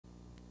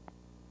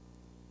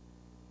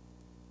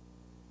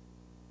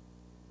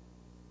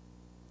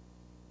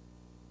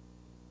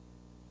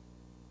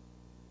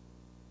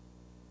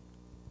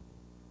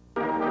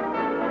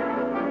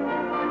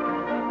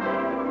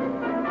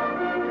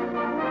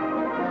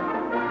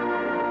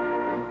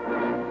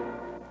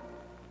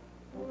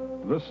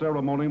This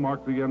ceremony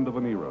marked the end of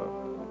an era.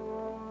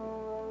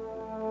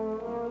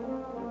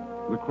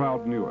 The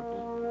crowd knew it.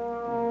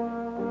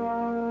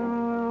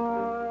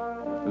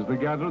 As they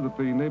gathered at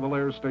the Naval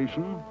Air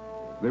Station,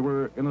 they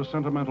were in a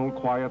sentimental,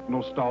 quiet,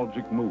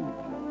 nostalgic mood.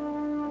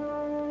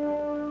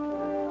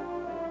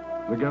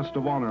 The guest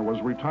of honor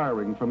was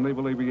retiring from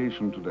naval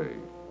aviation today.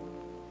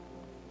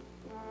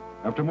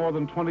 After more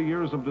than 20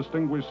 years of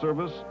distinguished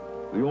service,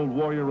 the old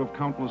warrior of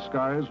countless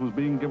skies was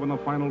being given a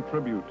final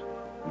tribute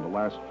and a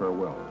last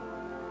farewell.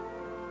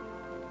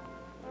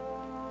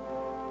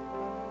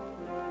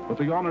 But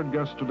the honored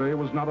guest today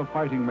was not a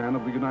fighting man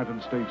of the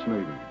United States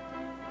Navy.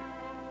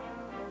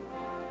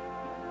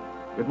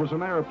 It was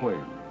an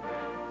airplane,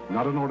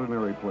 not an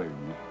ordinary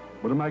plane,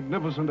 but a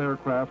magnificent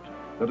aircraft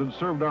that had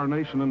served our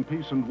nation in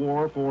peace and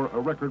war for a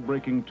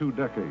record-breaking 2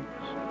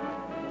 decades.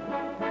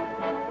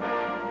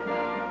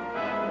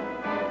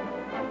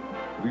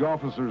 The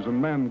officers and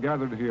men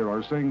gathered here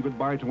are saying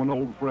goodbye to an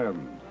old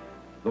friend,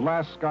 the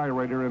last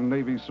Skyraider in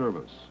Navy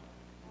service.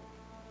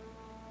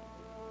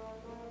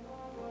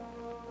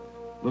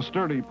 The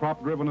sturdy,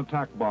 prop-driven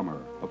attack bomber,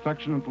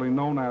 affectionately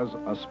known as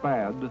a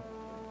SPAD,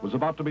 was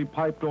about to be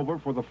piped over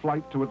for the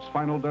flight to its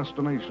final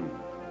destination,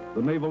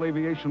 the Naval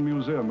Aviation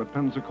Museum at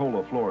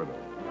Pensacola, Florida.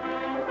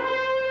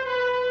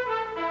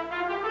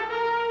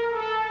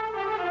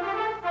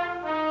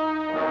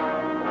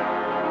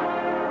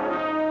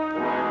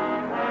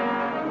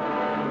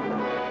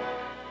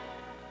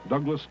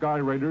 Douglas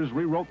Skyraiders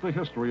rewrote the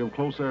history of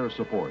close air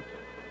support.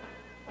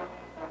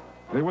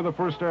 They were the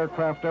first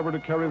aircraft ever to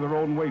carry their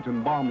own weight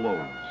in bomb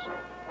loads.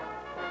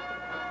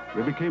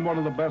 They became one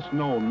of the best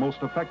known,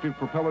 most effective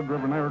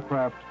propeller-driven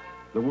aircraft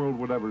the world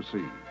would ever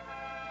see.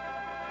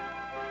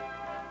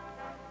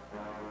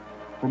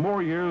 For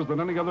more years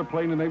than any other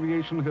plane in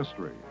aviation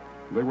history,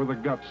 they were the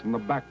guts and the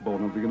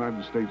backbone of the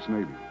United States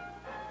Navy.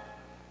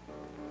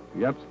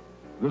 Yet,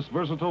 this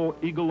versatile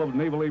eagle of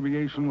naval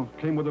aviation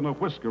came within a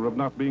whisker of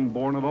not being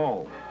born at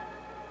all.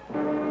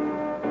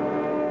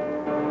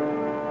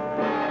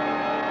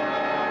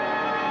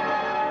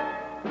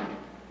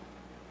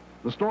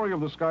 The story of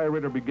the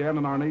Skyraider began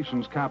in our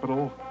nation's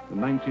capital in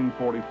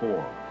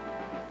 1944.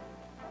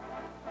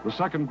 The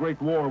Second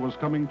Great War was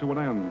coming to an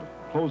end,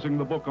 closing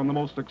the book on the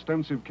most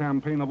extensive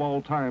campaign of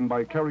all time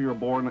by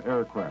carrier-borne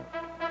aircraft.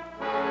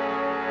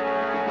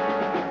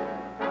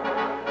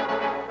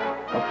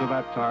 Up to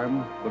that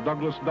time, the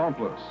Douglas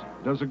Dauntless,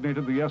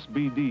 designated the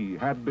SBD,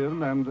 had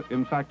been and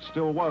in fact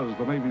still was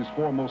the Navy's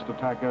foremost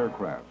attack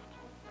aircraft.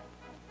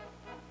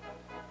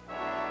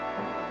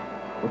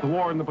 But the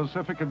war in the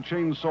Pacific had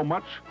changed so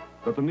much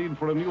that the need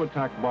for a new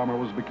attack bomber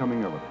was becoming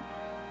evident.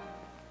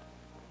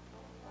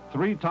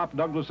 3 top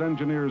Douglas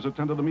engineers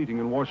attended a meeting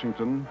in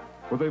Washington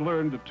where they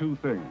learned 2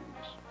 things.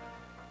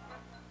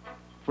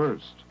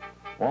 First,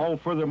 all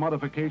further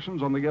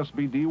modifications on the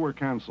SBD were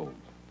canceled.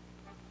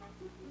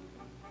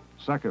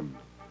 Second,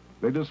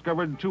 they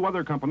discovered 2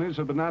 other companies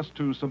had been asked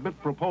to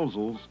submit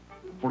proposals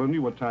for a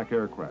new attack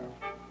aircraft.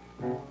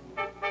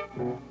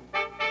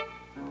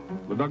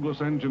 The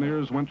Douglas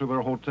engineers went to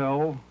their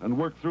hotel and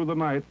worked through the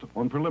night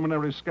on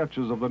preliminary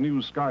sketches of the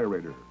new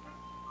Skyraider.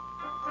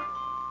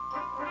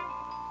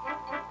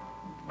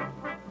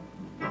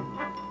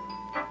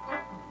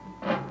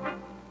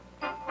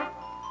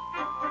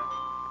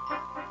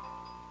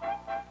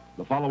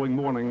 The following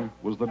morning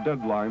was the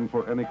deadline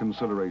for any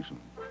consideration.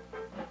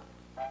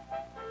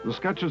 The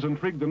sketches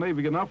intrigued the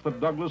Navy enough that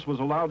Douglas was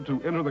allowed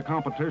to enter the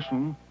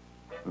competition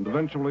and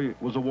eventually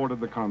was awarded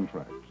the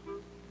contract.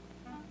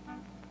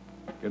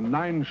 In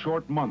 9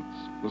 short months,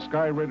 the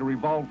Skyraider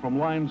evolved from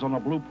lines on a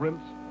blueprint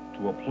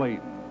to a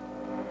plane.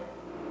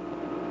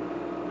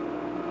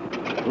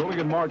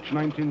 Early in March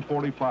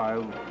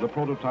 1945, the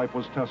prototype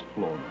was test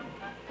flown.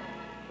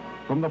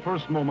 From the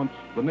first moment,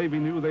 the Navy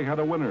knew they had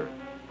a winner.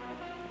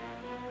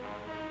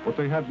 What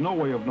they had no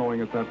way of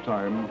knowing at that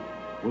time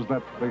was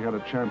that they had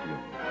a champion.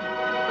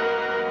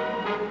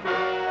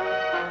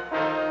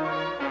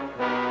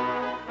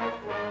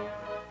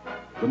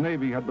 The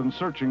Navy had been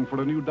searching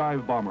for a new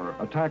dive bomber,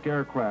 attack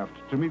aircraft,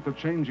 to meet the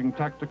changing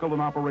tactical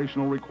and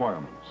operational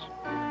requirements.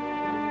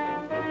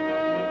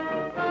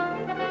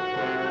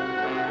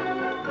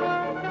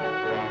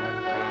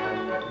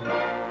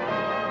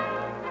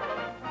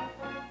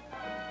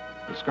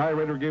 The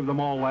Skyraider gave them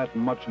all that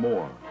and much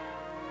more.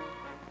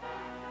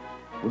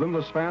 Within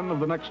the span of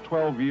the next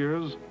 12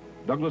 years,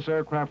 Douglas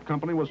Aircraft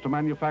Company was to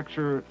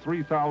manufacture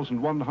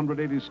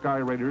 3,180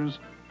 Skyraiders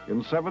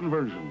in 7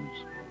 versions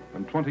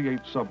and 28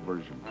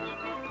 subversions.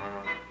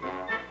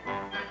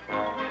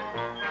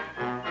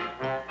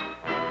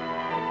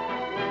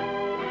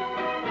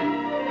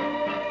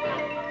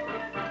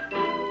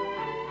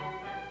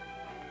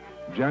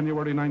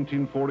 January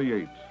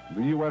 1948,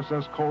 the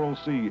USS Coral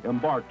Sea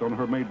embarked on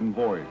her maiden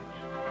voyage.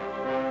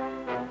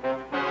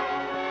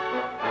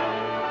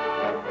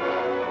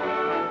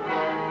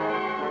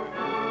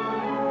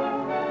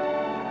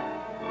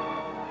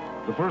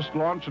 The first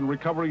launch and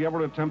recovery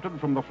ever attempted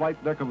from the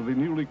flight deck of the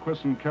newly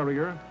christened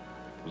carrier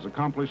was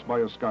accomplished by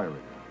a Skyraider.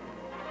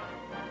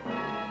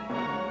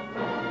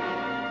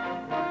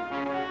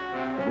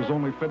 was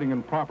only fitting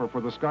and proper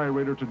for the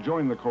Skyraider to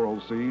join the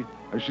Coral Sea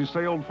as she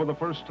sailed for the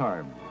first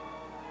time.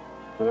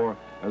 For,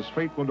 as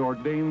fate would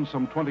ordain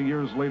some 20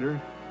 years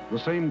later, the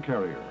same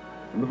carrier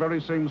and the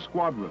very same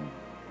squadron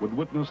would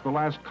witness the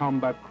last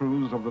combat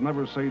cruise of the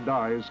Never Say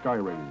Die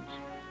Skyraiders.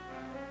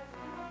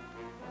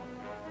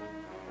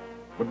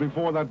 But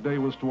before that day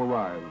was to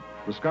arrive,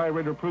 the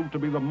Skyraider proved to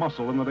be the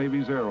muscle in the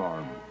Navy's air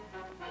arm.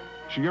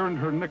 She earned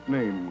her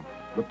nickname,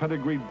 the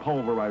Pedigreed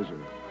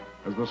Pulverizer,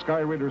 as the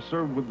Skyraider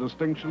served with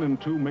distinction in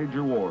 2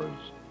 major wars.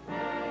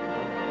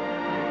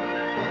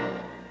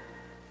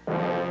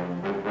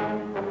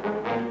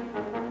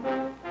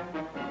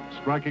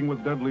 Striking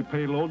with deadly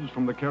payloads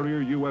from the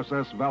carrier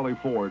USS Valley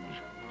Forge,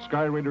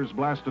 Skyraiders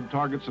blasted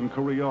targets in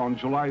Korea on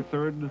July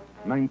 3rd,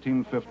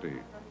 1950,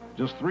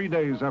 just 3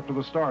 days after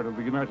the start of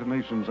the United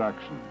Nations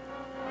action.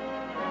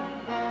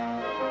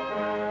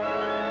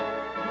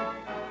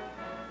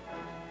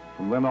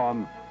 From then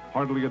on,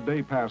 hardly a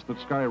day passed that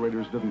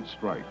Skyraiders didn't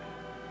strike.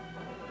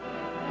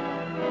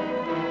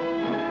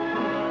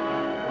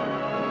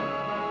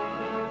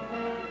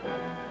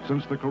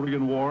 Since the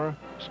Korean War,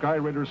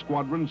 Skyraider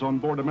squadrons on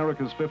board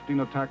America's 15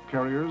 attack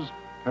carriers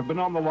have been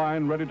on the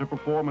line ready to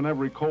perform in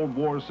every Cold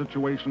War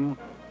situation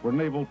where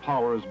naval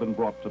power has been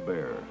brought to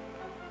bear.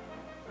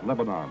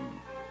 Lebanon,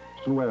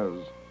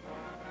 Suez,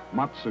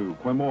 Matsu,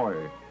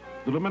 Quemoy,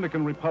 the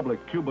Dominican Republic,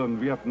 Cuba, and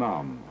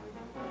Vietnam.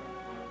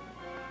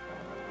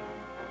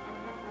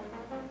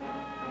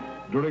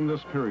 During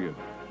this period,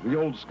 the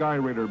old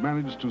Skyraider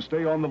managed to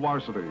stay on the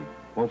varsity,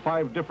 while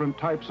 5 different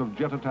types of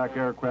jet attack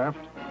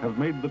aircraft have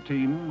made the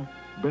team,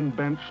 been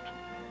benched,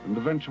 and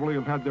eventually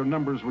have had their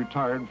numbers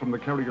retired from the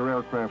carrier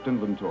aircraft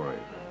inventory.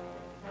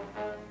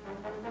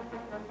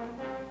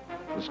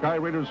 The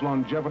Skyraider's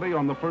longevity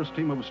on the first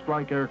team of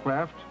strike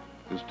aircraft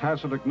is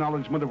tacit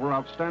acknowledgement of her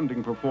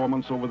outstanding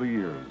performance over the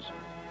years.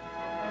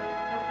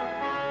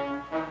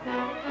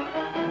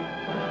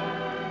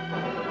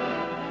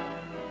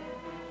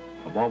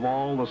 Above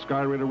all, the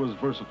Skyraider was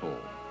versatile,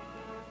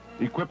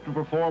 equipped to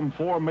perform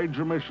 4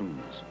 major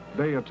missions: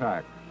 day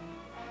attack,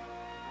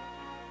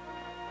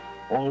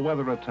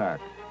 all-weather attack,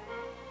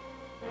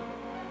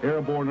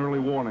 airborne early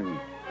warning,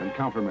 and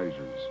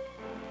countermeasures.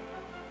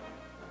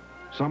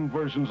 Some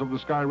versions of the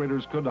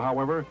Skyraiders could,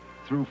 however,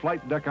 through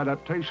flight deck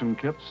adaptation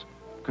kits,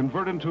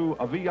 convert into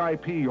a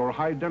VIP or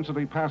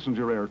high-density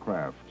passenger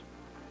aircraft,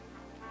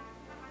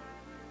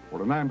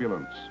 or an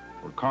ambulance,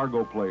 or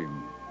cargo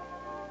plane,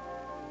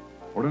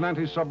 or an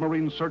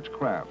anti-submarine search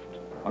craft,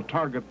 a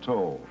target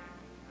tow,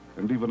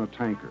 and even a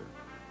tanker.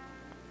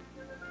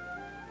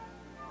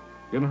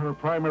 In her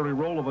primary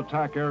role of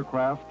attack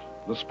aircraft,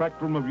 the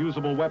spectrum of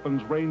usable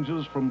weapons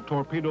ranges from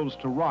torpedoes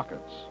to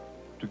rockets,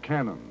 to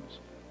cannons,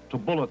 to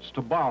bullets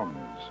to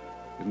bombs,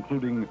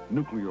 including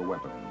nuclear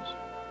weapons.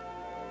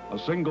 A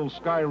single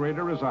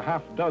Skyraider is a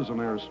half-dozen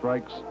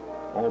airstrikes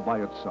all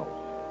by itself.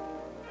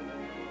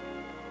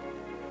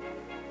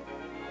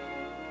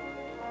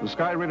 The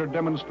Skyraider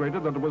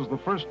demonstrated that it was the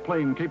first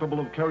plane capable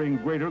of carrying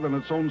greater than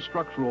its own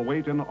structural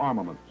weight in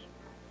armament.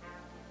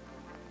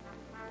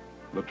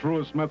 The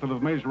truest method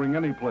of measuring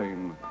any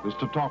plane is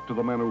to talk to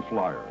the men who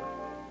fly her.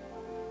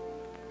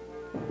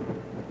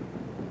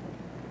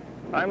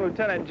 I'm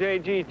Lieutenant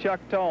J.G. Chuck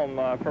Tome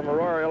from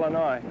Aurora,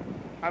 Illinois.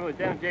 I'm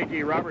Lieutenant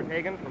J.G. Robert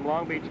Hagan from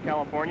Long Beach,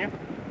 California.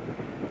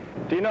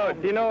 Do you know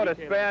what a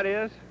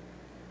SPAD is?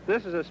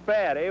 This is a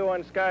SPAD,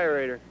 A1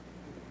 Skyraider.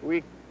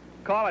 We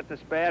call it the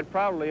SPAD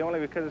probably only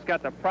because it's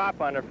got the prop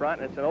on the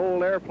front and it's an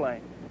old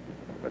airplane.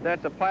 But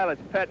that's a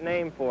pilot's pet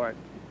name for it.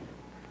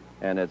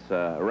 And it's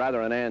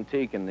rather an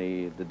antique in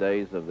the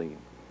days of the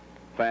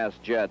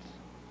fast jets.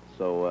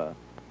 So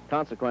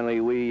consequently,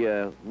 we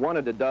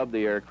wanted to dub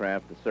the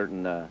aircraft a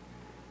certain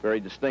very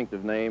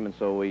distinctive name, and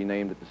so we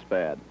named it the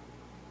SPAD.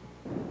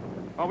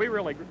 Oh, we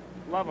really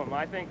love them.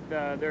 I think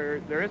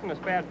there isn't a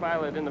SPAD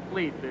pilot in the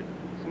fleet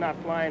that's not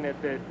flying it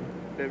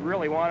that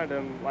really wanted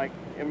them. Like,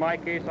 in my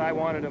case, I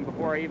wanted them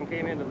before I even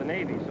came into the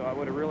Navy, so I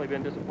would have really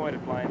been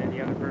disappointed flying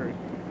any other version.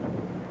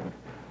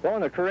 Well,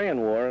 in the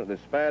Korean War, the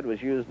SPAD was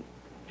used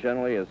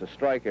generally as a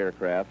strike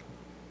aircraft.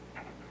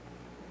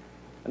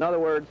 In other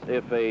words,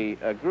 if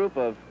a group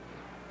of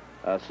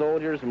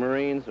soldiers,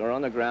 Marines are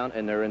on the ground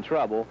and they're in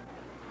trouble,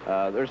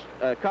 there's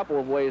a couple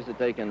of ways that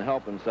they can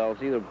help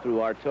themselves, either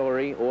through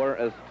artillery or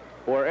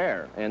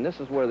air. And this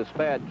is where the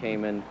SPAD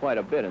came in quite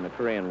a bit in the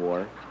Korean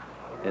War,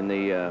 in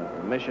the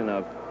mission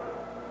of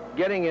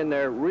getting in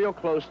there real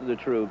close to the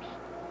troops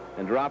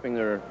and dropping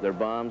their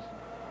bombs,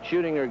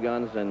 shooting their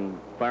guns and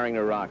firing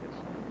their rockets.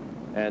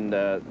 And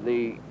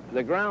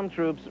the ground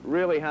troops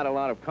really had a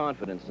lot of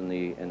confidence in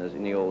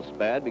the old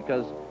SPAD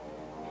because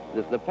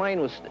the plane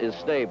is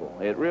stable.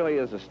 It really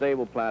is a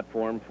stable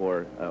platform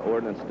for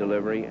ordnance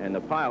delivery, and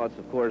the pilots,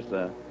 of course,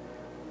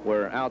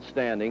 were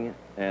outstanding,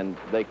 and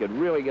they could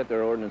really get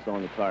their ordnance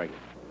on the target.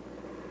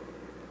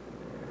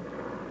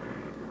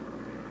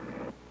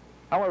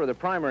 However, the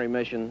primary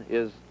mission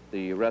is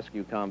the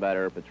Rescue Combat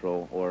Air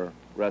Patrol, or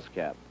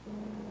RESCAP,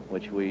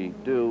 which we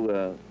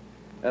do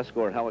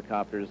escort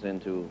helicopters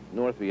into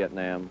North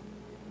Vietnam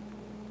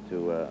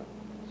to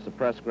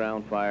suppress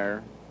ground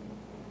fire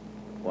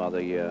while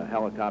the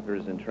helicopter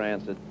is in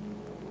transit.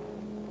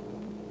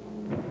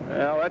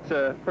 Well, that's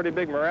a pretty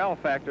big morale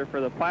factor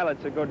for the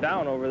pilots that go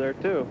down over there,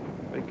 too,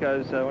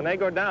 because when they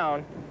go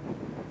down,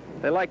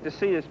 they like to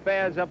see the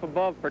SPADs up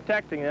above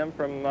protecting them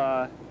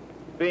from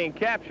being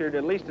captured,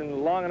 at least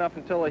long enough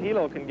until the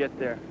helo can get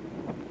there.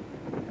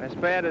 And a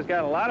SPAD has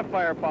got a lot of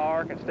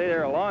firepower, can stay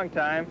there a long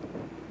time,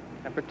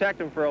 and protect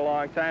them for a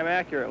long time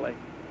accurately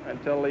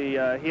until the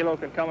helo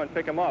can come and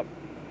pick them up.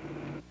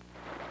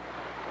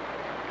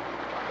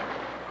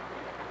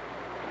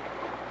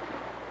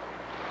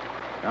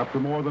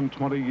 After more than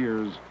 20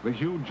 years, the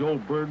huge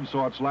old bird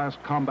saw its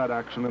last combat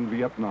action in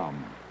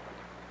Vietnam.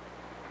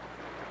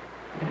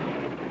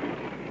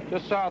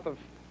 Just south of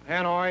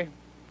Hanoi,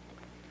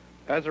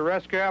 as a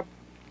rest cap,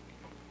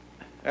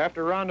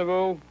 after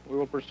rendezvous, we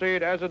will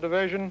proceed as a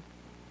division,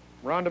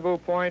 rendezvous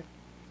point,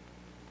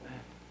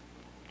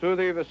 to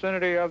the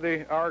vicinity of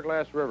the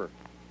Hourglass River.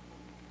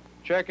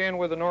 Check in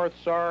with the North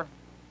Star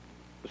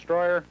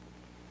destroyer,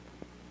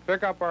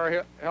 pick up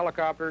our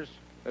helicopters,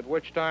 at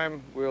which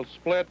time we'll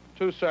split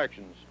 2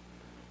 sections.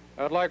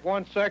 I'd like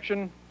one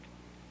section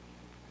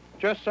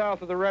just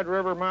south of the Red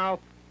River mouth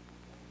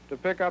to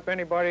pick up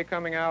anybody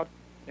coming out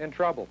in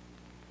trouble.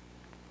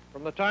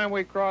 From the time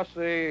we cross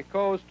the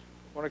coast,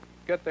 we want to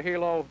get the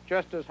helo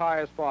just as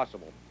high as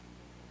possible.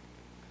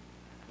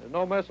 There's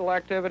no missile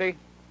activity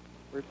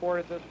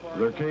reported this far.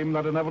 There came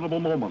that inevitable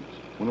moment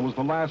when it was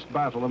the last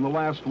battle and the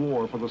last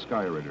war for the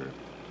Skyraider.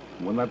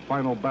 And when that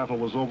final battle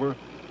was over,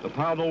 the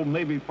proud old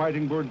Navy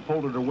fighting bird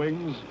folded her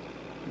wings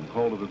and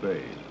called it a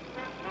day.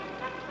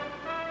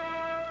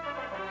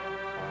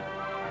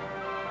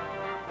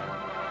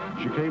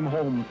 She came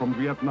home from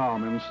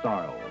Vietnam in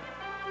style.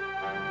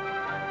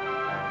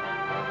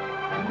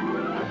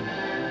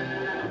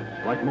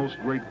 Like most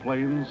great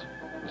planes,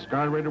 the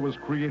Skyraider was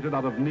created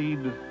out of need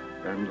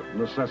and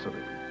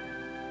necessity.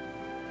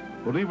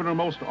 But even her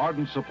most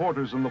ardent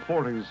supporters in the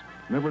 40s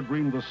never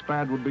dreamed the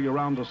SPAD would be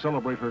around to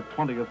celebrate her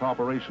 20th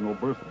operational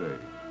birthday.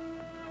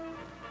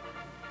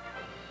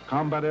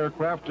 Combat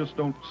aircraft just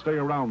don't stay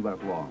around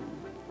that long,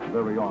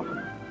 very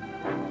often.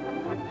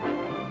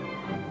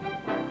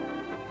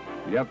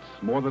 Yet,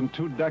 more than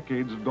 2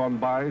 decades have gone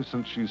by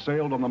since she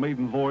sailed on the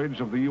maiden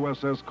voyage of the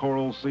USS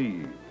Coral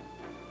Sea.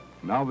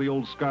 Now the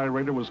old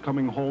Skyraider was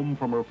coming home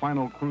from her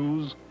final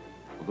cruise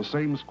with the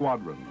same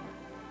squadron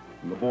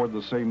and aboard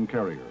the same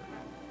carrier.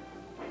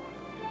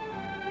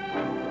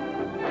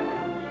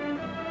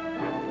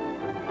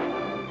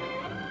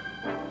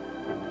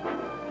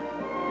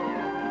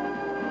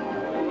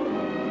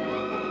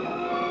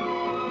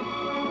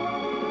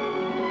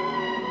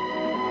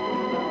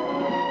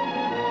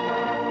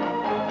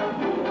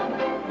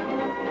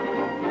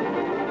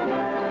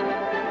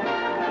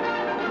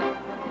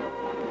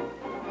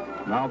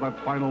 Now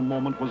that final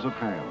moment was at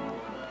hand.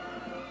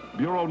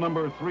 Bureau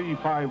number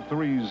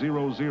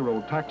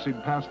 35300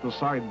 taxied past the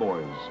side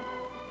boys.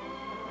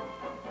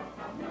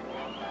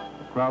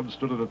 The crowd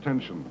stood at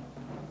attention.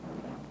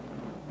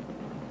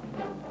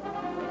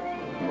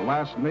 And the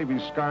last Navy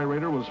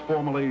Skyraider was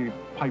formally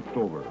piped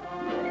over.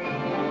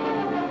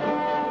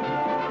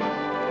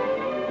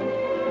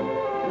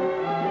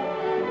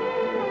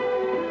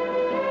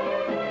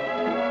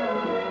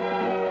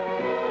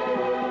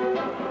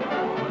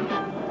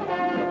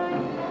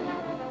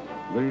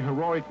 The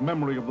heroic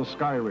memory of the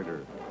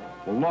Skyraider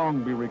will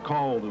long be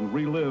recalled and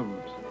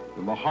relived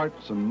in the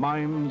hearts and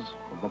minds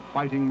of the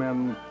fighting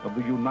men of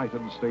the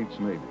United States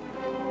Navy.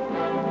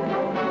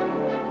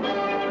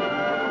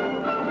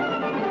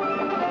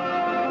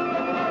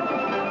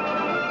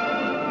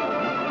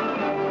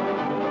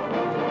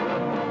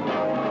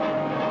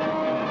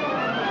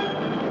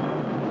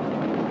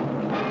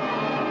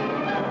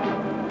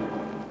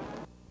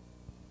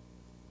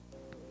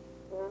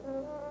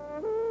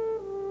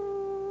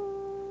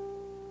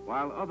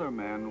 While other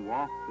men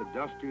walked the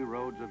dusty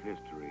roads of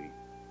history,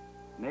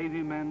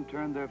 Navy men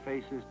turned their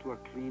faces to a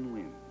clean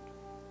wind,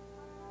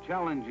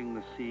 challenging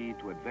the sea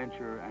to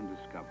adventure and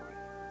discovery.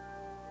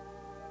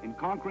 In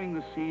conquering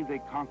the sea, they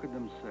conquered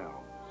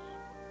themselves,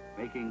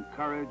 making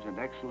courage and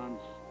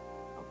excellence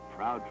a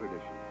proud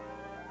tradition.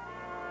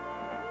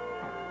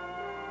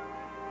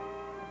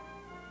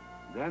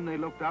 Then they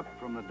looked up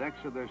from the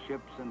decks of their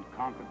ships and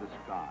conquered the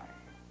sky,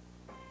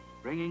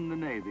 bringing the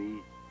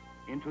Navy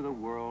into the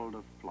world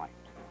of flight.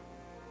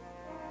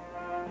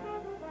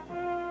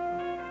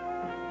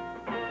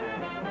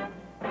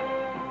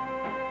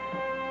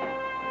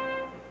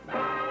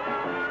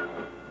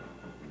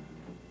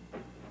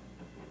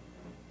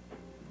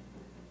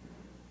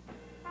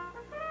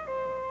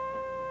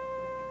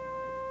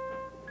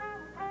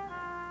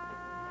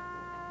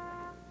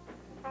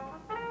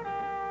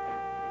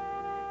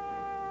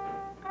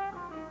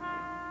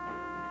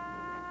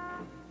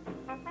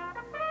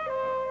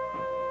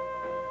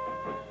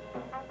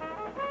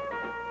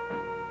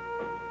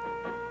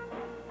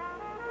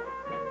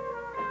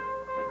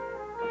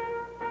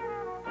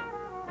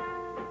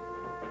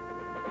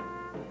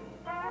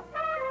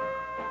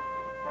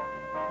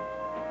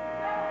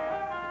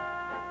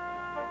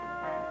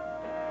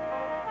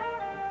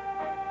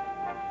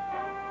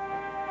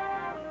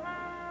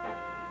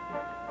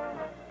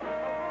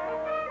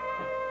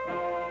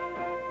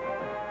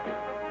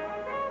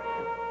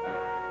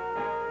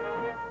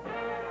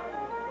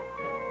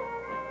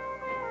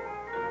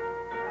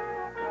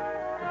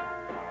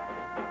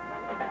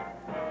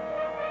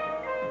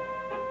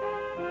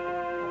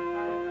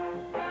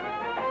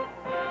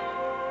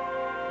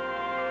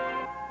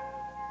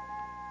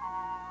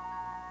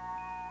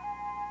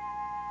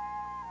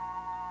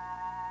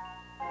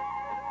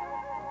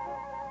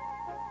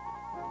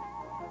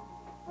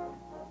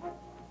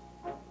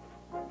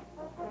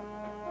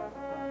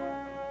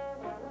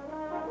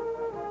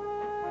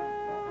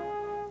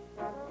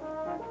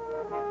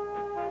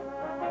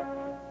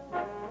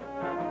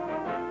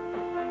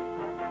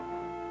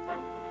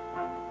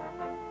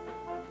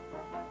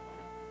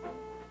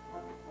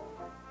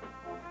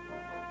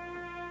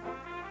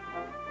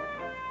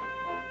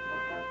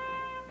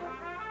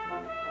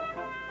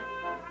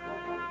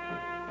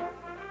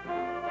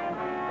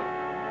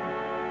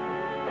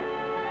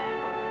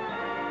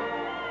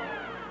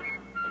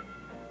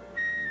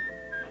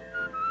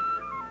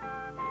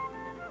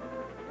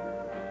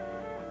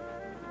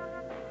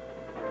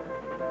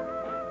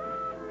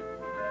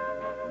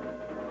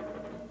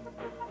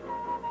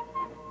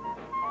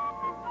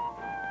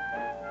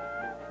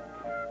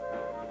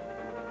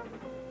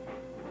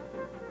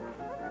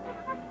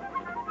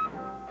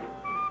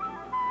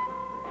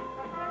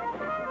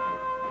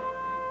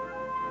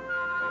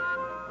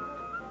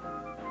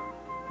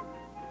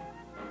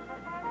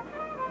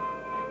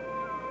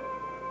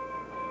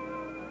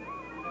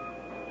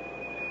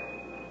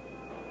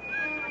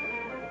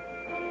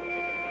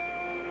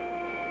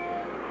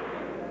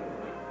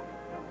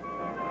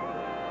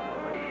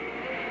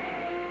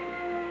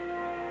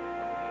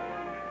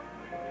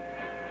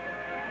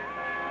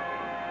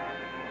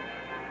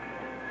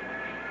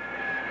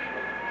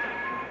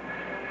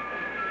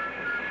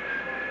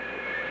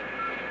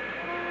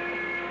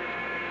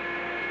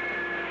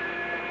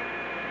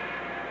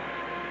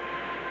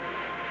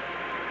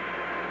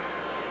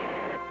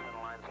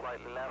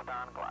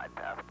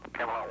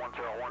 Camelot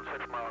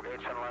 1016, mile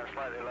gauge, center line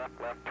slightly left,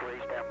 left 3,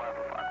 stand by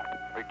for final.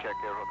 Recheck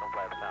your hook and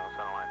flaps down,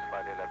 center line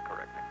slightly left,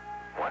 correcting.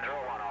 101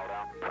 all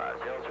down.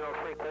 500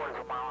 3/4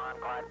 of a mile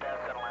on glide path,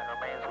 center line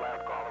remains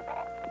left, call the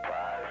ball.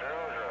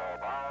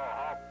 500, ball,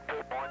 hawk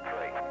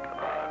 2.3.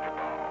 Roger,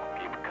 ball,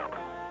 keep it coming.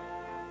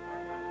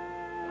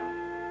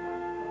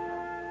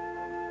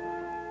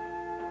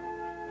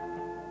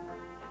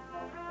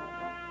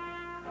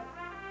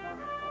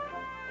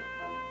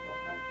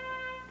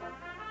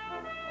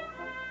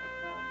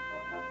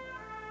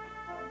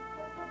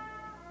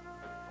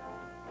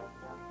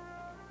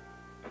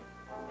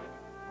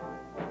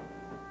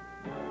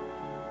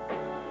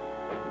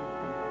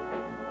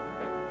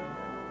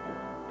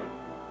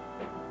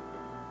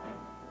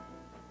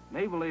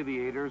 Naval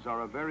aviators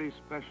are a very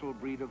special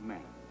breed of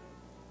men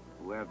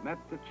who have met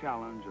the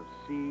challenge of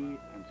sea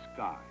and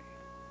sky.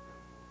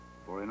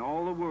 For in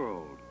all the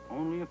world,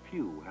 only a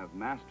few have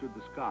mastered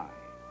the sky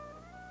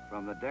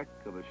from the deck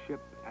of a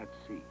ship at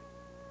sea.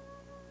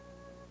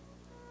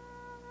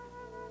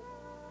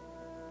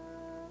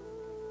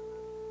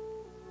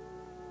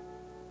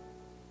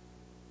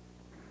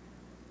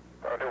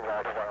 Roger,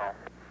 ball to final.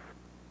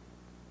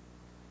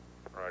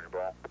 Roger,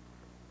 ball.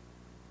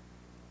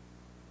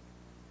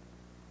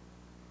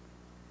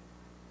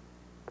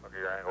 Look at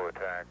your angle of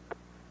attack.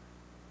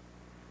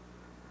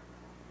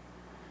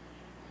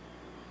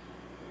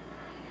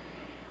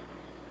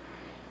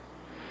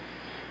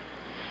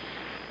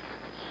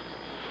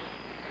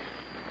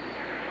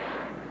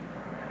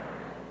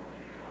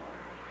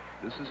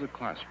 This is a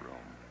classroom.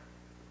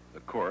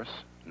 The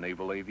course,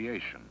 Naval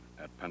Aviation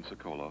at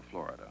Pensacola,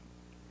 Florida.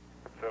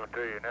 7-2,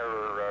 you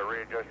never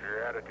readjusted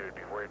your attitude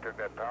before you took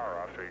that power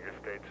off, so you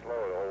just stayed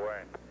slow the whole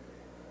way.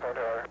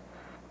 Roger.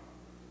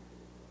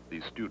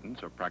 These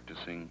students are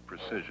practicing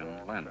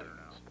precision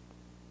landings.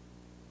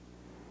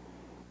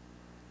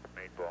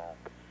 Meatball.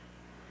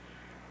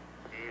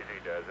 Easy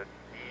does it,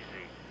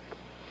 easy.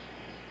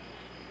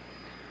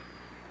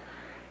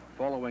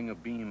 Following a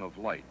beam of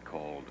light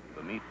called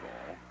the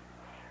meatball,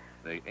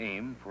 they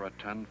aim for a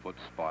 10-foot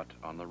spot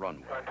on the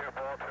runway.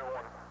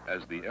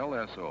 As the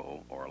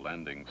LSO, or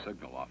landing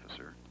signal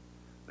officer,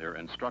 their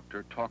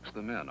instructor talks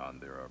them in on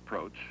their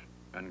approach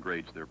and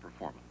grades their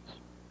performance.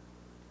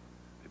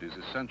 It is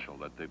essential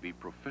that they be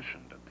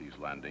proficient at these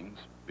landings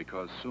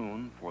because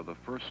soon, for the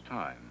first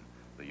time,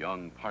 the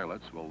young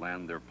pilots will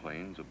land their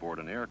planes aboard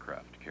an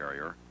aircraft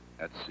carrier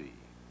at sea.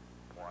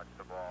 Watch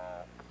the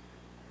ball.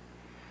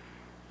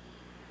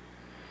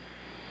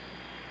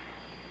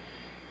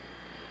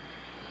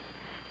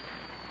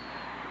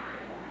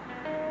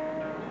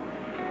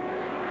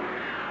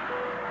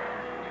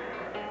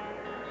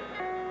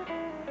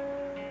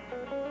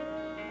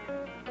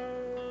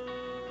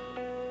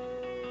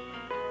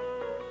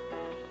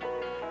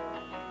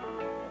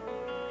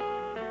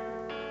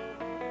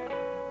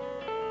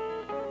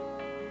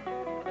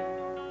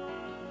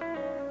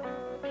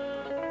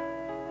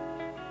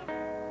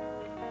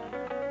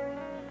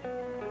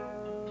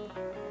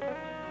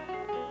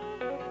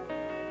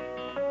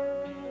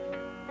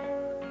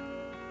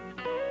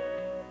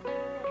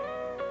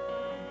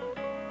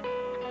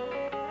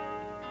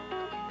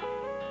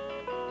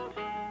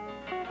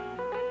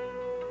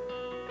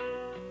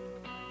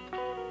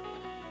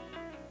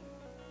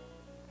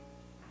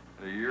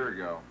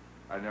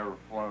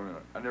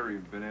 I'd never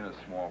even been in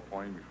a small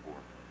plane before,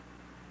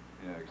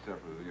 except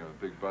for the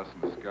big bus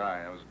in the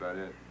sky. That was about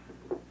it.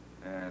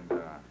 And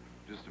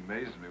just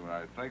amazes me when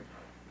I think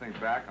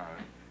back on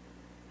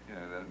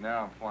it, that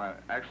now I'm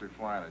actually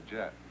flying a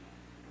jet.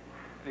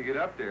 And you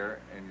get up there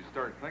and you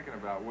start thinking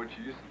about what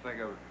you used to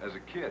think of as a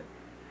kid,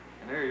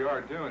 and there you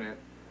are doing it,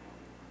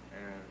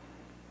 and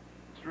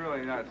it's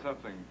really not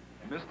something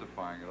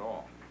mystifying at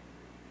all.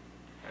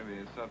 I mean,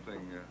 it's something.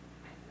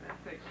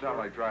 It's not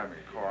like driving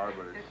a car,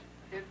 but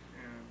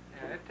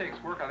it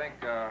takes work. I think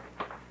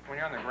when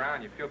you're on the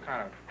ground, you feel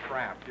kind of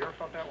trapped. You ever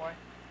felt that way?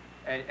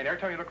 And every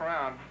time you look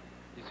around,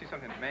 you see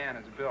something that man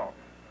has built.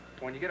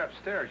 When you get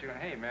upstairs, you're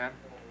going, hey, man,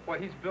 what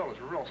he's built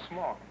is real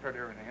small compared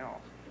to everything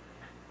else.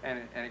 And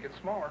it gets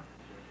smaller.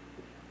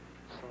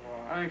 So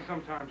I think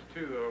sometimes,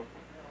 too, though,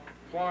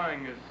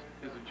 flying is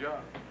a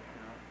job,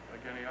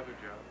 like any other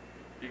job.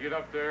 You get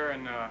up there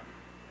and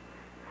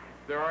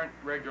there aren't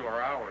regular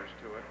hours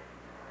to it.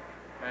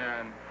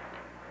 And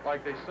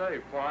like they say,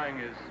 flying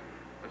is,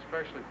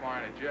 especially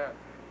flying a jet,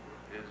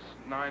 is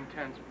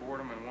 9/10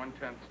 boredom and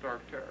 1/10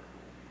 stark terror.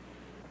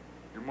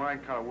 Your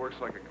mind kind of works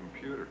like a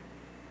computer.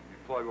 You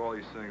plug all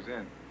these things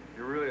in.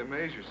 You really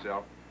amaze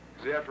yourself,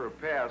 because after a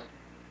pass,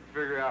 you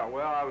figure out,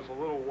 well, I was a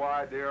little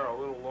wide there, a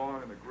little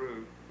long in the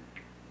groove,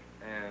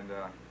 and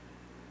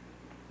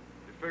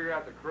you figure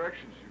out the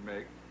corrections you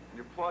make, and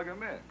you plug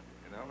them in.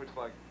 It's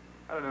like,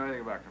 I don't know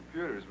anything about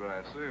computers, but I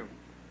assume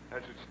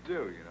that's what you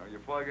do, You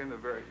plug in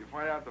you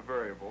find out the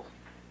variables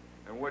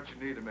and what you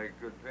need to make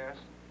a good pass.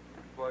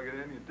 You plug it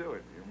in, you do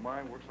it. Your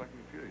mind works like a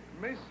computer. It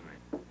amazes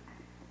me.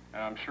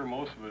 And I'm sure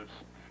most of us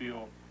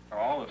feel, or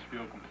all of us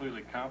feel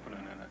completely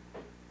confident in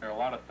it. There are a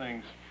lot of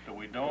things that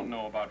we don't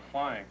know about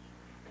flying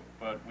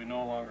but we no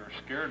longer are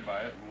scared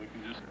by it, and we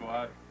can just go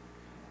out.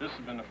 This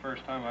has been the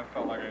first time I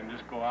felt like I can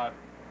just go out,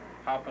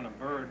 hop in a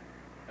bird,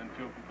 and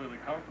feel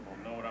completely comfortable,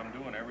 know what I'm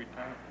doing every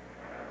time.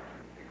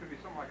 It could be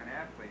something like an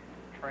athlete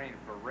training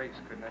for a race,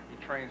 couldn't it? He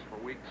trains for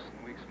weeks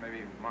and weeks,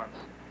 maybe even months,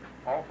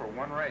 all for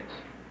one race,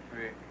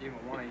 maybe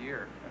even one a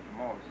year at the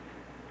most.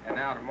 And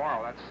now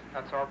tomorrow,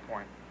 that's our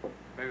point.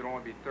 Maybe it'll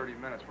only be 30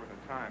 minutes worth of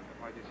time,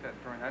 but like you said,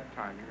 during that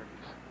time, you're going to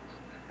be...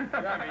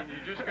 Yeah, I mean,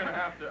 you're just going to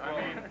have to, I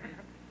mean,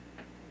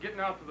 getting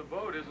out to the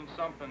boat isn't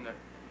something that,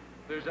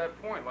 there's that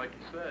point, like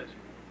he says,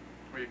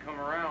 where you come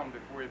around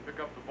before you pick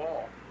up the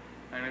ball,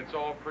 and it's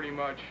all pretty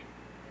much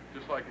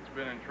just like it's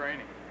been in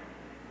training.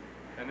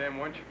 And then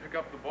once you pick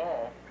up the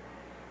ball,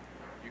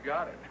 you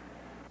got it.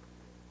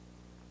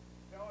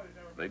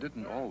 They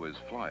didn't always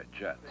fly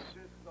jets.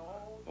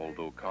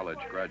 Although college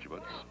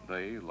graduates,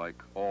 they, like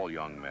all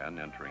young men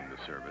entering the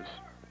service,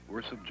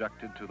 were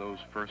subjected to those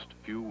first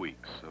few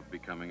weeks of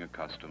becoming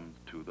accustomed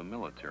to the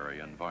military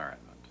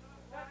environment.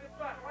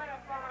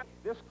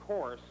 This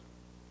course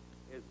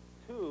is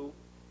too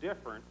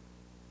different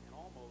and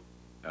almost...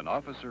 An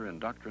officer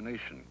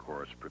indoctrination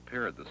course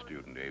prepared the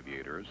student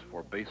aviators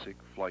for basic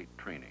flight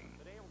training.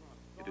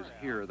 It is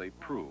here they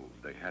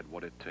proved they had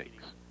what it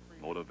takes: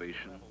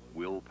 motivation,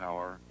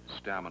 willpower,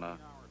 stamina,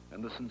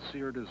 and the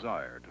sincere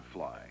desire to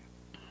fly.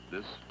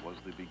 This was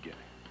the beginning.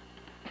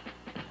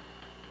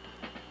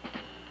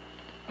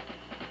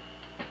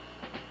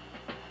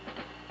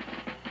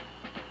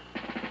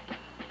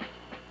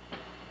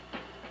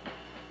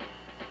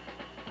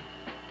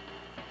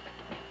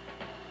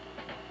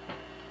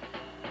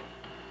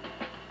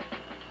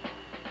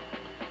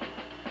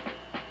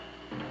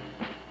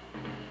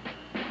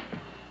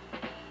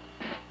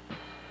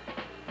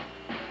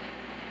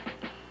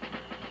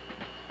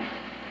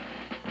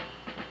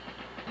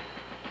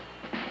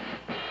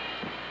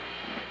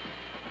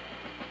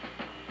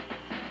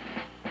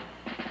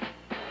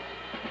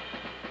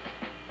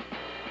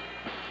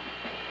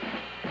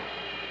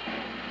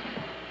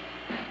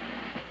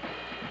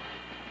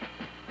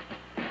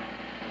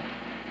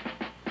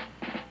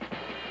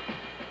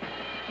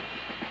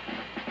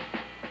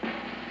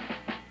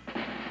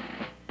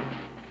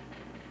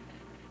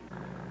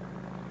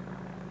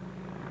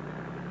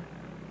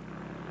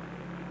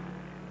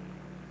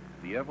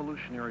 The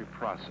evolutionary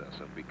process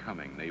of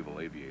becoming naval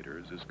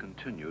aviators is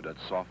continued at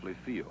Sofley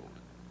Field.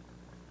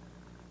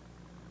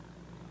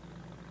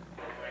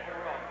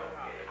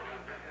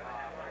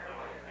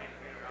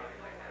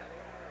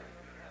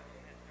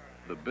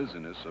 The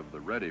busyness of the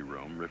ready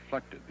room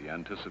reflected the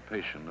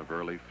anticipation of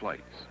early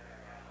flights.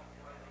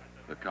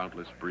 The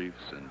countless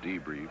briefs and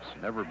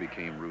debriefs never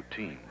became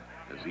routine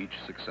as each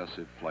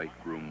successive flight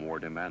grew more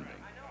demanding.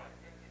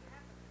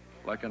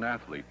 Like an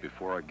athlete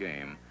before a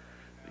game,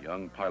 the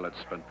young pilots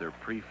spent their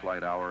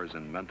pre-flight hours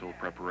in mental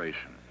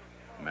preparation,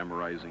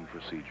 memorizing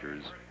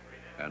procedures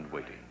and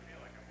waiting.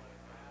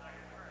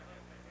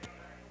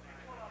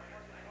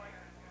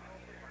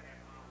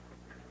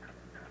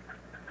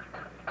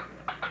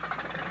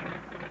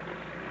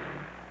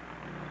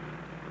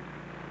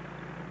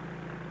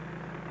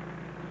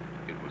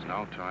 It was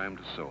now time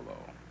to solo,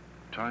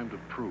 time to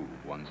prove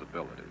one's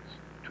abilities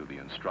to the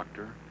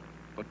instructor,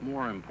 but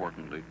more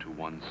importantly to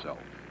oneself.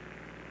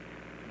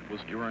 It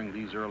was during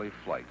these early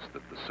flights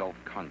that the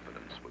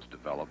self-confidence was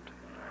developed,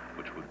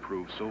 which would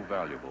prove so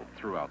valuable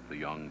throughout the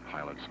young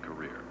pilot's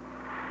career.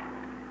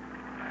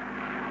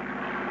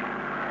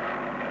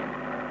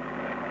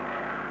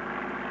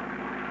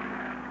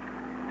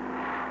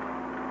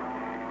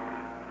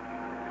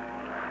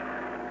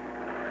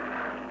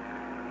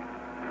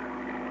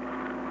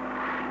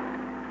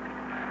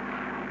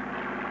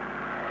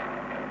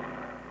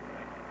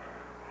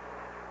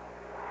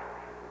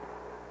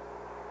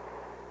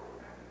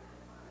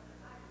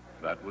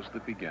 That was the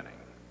beginning.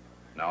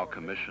 Now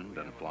commissioned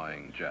and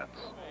flying jets,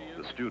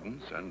 the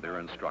students and their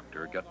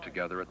instructor get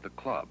together at the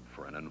club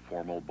for an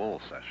informal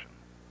bowl session.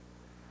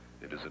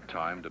 It is a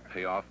time to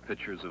pay off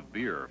pitchers of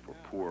beer for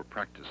poor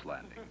practice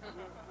landings,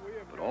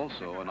 but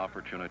also an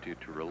opportunity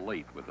to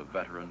relate with a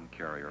veteran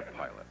carrier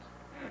pilot.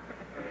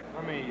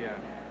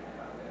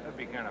 That'd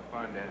be kind of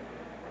fun to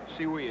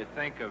see what you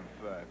think of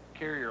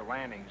carrier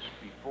landings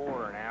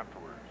before and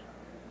afterwards.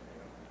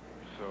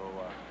 So,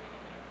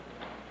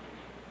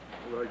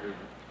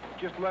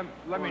 just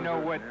let me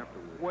know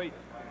what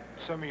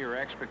some of your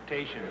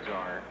expectations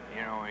are,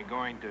 you know, and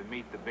going to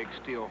meet the big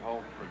steel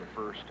Hulk for the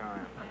first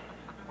time.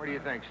 What do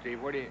you think,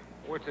 Steve?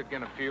 What's it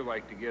going to feel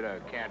like to get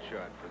a cat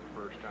shot for the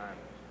first time?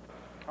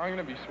 I'm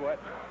going to be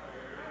sweating.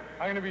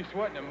 I'm going to be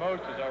sweating the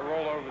most as I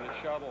roll over the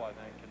shuttle, I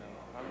think, you know.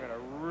 I'm going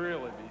to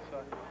really be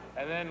sweating.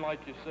 And then,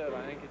 like you said,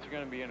 I think it's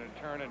going to be an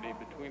eternity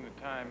between the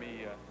time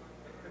he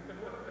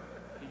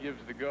gives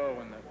the go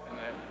and that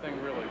thing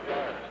really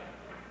fires.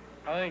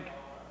 I think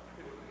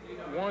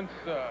once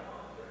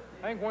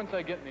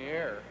I get in the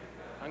air,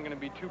 I'm going to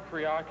be too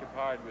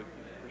preoccupied with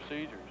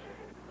procedures.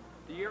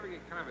 Do you ever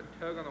get kind of a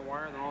tug on the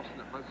wire and then all of a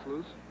sudden it lets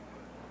loose?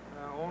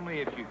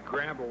 Only if you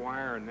grab a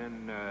wire and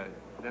then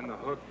the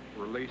hook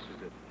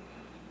releases it.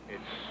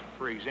 It's,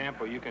 for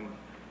example, you can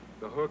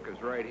the hook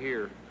is right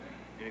here,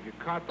 and if you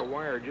caught the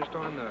wire just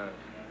on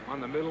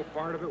the middle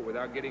part of it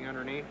without getting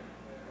underneath,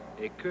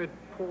 it could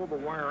pull the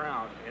wire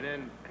out and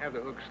then have the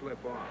hook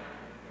slip off.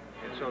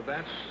 And so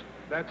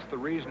that's the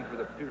reason for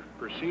the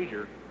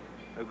procedure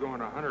of going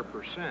 100%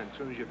 as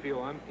soon as you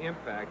feel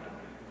impact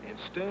and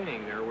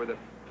staying there with a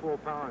full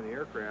power on the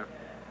aircraft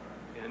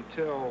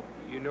until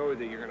you know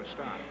that you're going to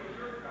stop.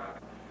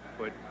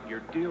 But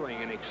you're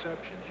dealing in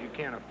exceptions. You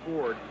can't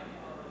afford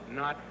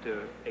not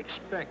to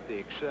expect the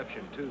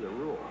exception to the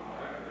rule.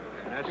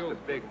 And that's the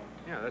big,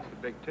 that's the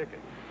big ticket.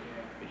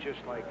 It's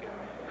just like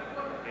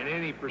in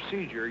any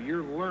procedure,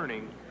 you're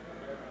learning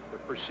the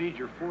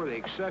procedure for the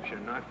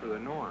exception, not for the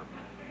norm.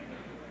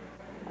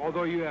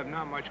 Although you have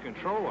not much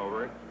control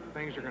over it,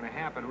 things are going to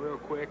happen real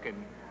quick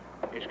and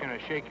it's going to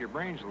shake your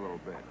brains a little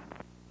bit.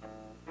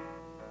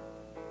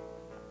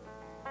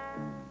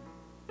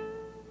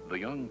 The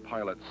young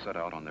pilots set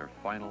out on their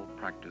final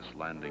practice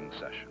landing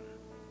session.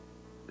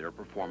 Their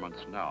performance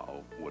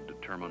now would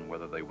determine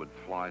whether they would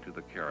fly to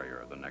the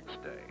carrier the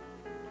next day.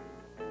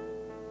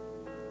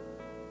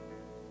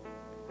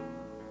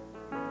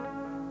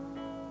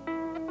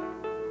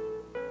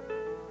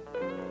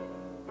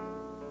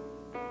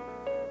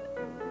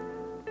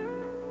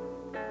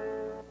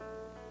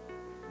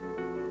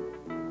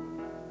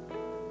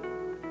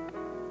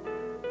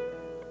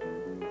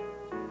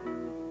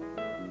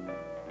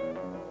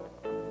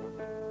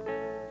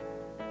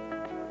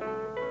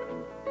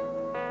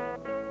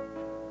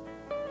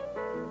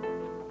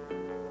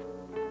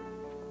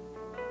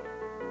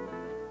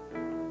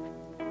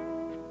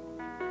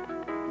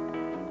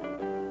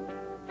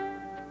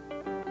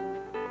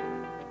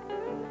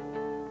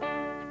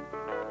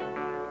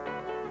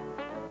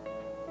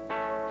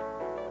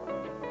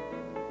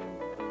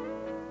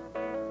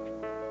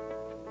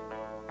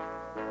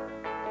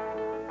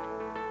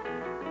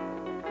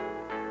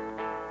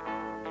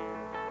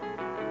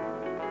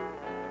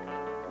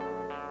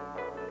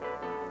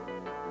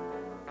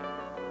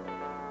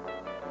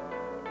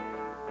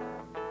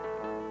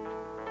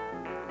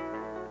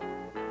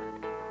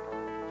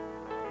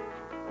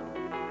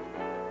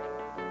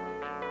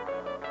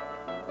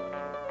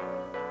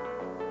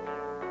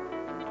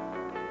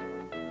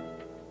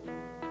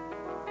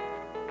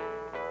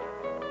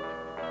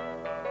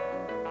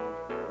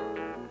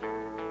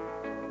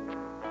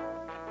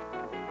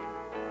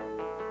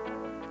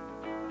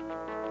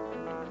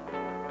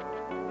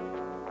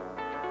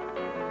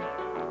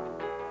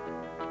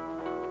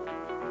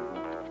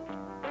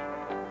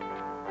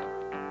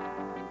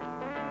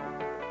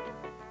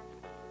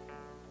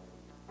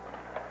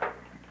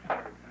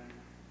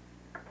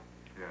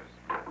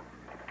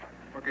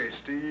 Okay,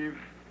 Steve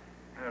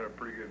had a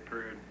pretty good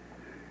period.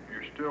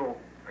 You're still,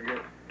 I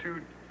get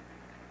two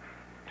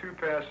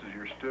passes,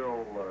 you're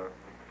still a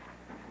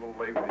little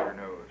late with your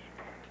nose.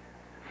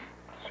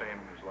 Same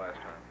as last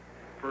time.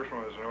 First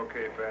one was an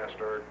okay fast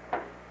start.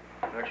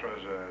 Next one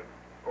was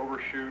a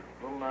overshoot,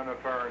 a little not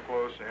enough power and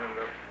close, and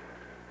ended up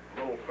a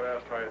little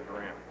fast high at the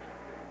ramp.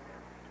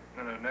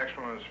 Then the next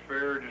one was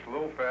fair, just a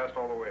little fast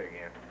all the way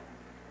again,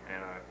 and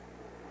a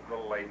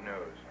little late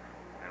nose.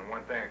 And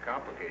one thing that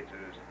complicates it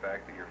is the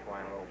fact that you're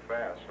flying a little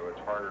fast, so it's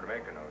harder to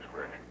make a nose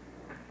correction.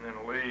 And then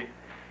Lee,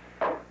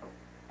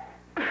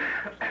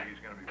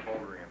 he's going to be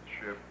bouldering at the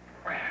ship.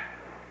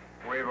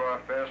 Wave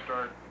off, fast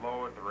start,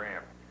 low at the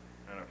ramp.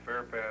 And a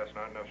fair pass,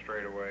 not enough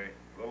straightaway,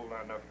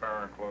 not enough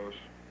power and close,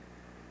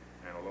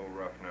 and a little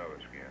rough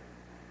nose again.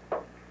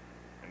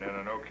 And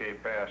then an okay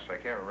pass. I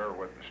can't remember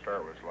what the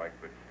start was like,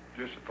 but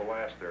just at the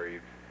last there,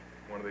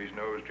 one of these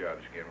nose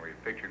jobs again, where you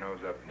pick your nose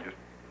up and just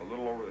a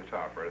little over the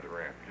top right at the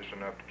ramp, just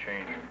enough to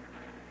change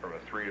from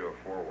a 3 to a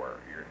 4 wire.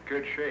 You're in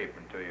good shape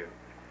until you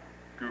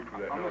goofed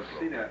with that nose. I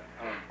see that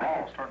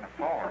ball starting to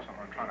fall or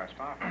something. I'm trying to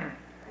stop it.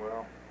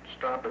 Well,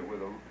 stop it with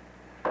a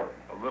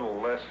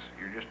little less.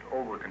 You're just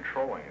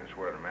over-controlling is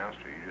what it amounts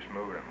to. You're just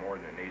moving it more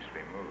than it needs to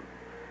be moved.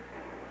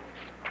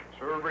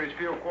 So everybody's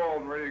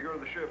field-qualified and ready to go to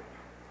the ship.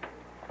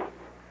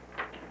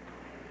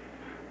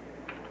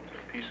 It's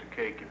a piece of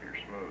cake if you're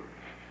smooth.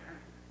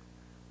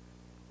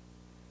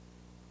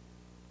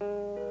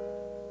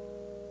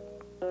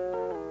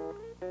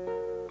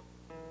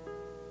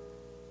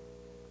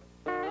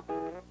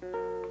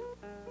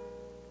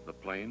 The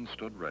plane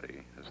stood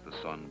ready as the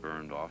sun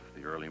burned off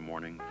the early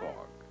morning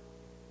fog.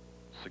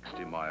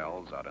 60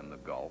 miles out in the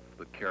Gulf,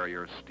 the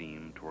carrier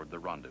steamed toward the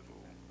rendezvous.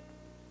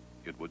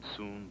 It would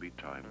soon be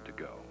time to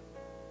go.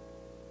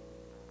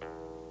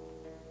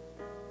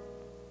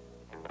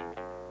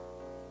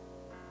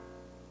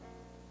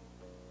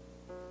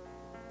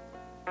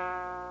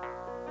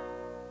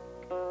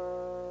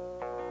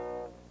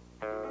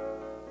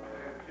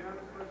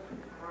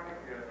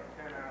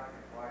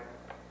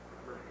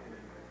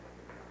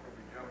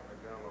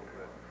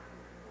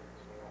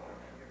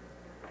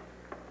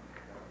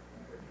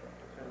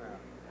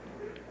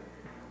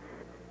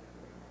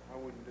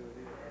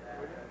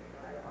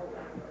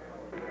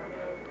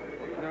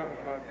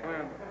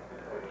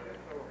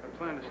 I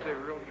plan to stay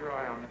real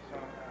dry on this.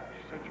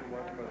 Set your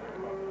left foot.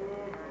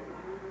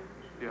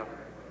 Yeah.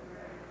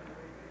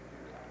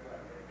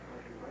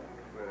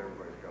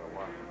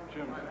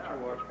 Jim, set your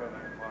watch by 9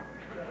 o'clock.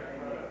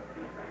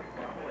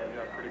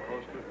 Yeah, pretty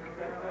close to it.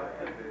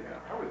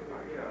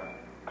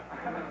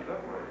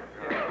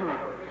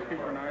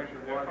 Synchronize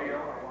your watch.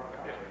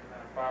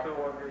 5-4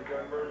 your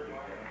gunbird.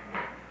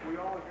 We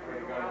all agree.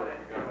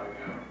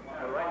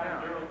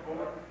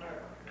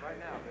 Right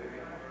now, baby.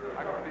 I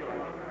can feel it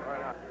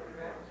right now.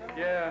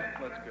 Yeah,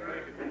 let's go.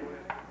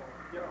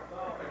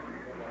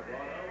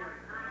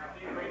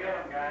 Here we go,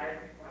 guys.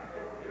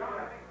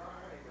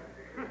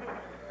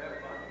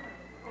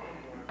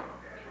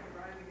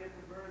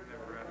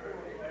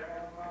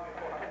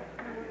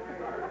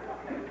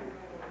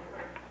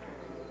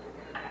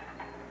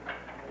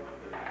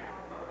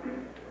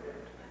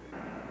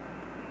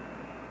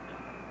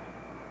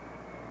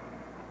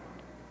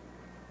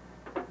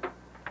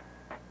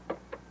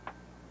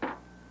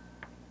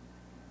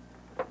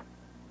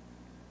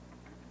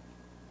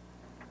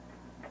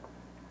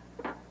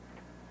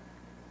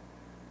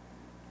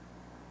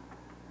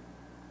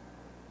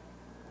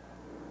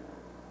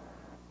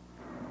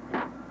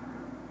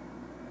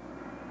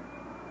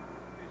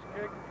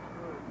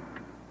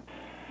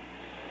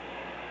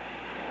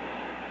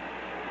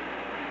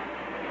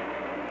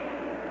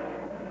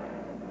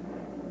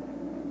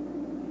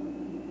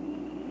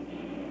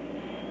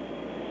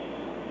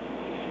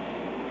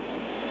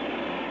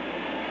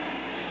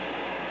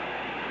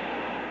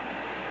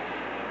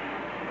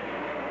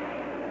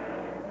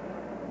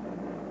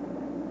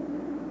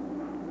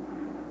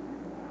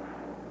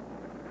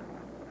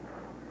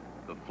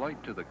 The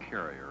flight to the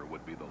carrier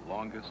would be the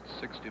longest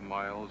 60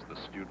 miles the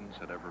students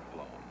had ever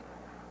flown.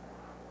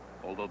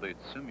 Although they'd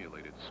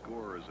simulated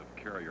scores of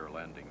carrier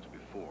landings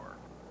before,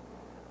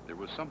 there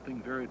was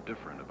something very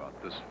different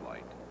about this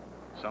flight,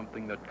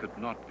 something that could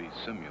not be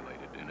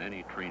simulated in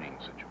any training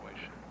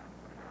situation.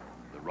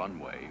 The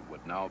runway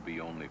would now be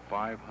only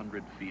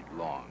 500 feet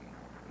long,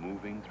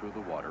 moving through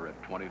the water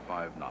at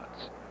 25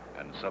 knots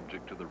and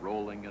subject to the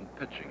rolling and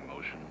pitching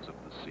motions of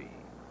the sea.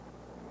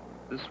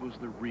 This was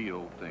the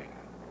real thing,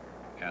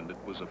 and it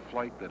was a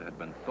flight that had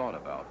been thought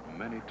about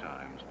many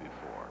times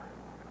before.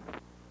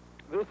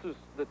 This is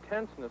the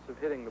tenseness of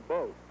hitting the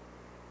boat.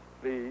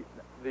 The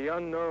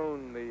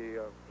unknown,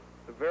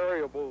 the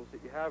variables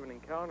that you haven't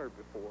encountered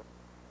before.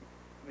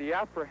 The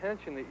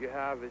apprehension that you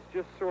have is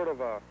just sort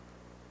of a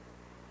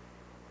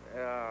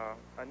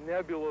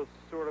nebulous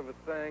sort of a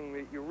thing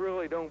that you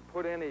really don't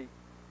put any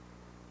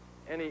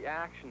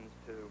actions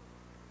to.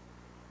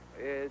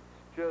 It's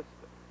just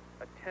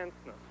a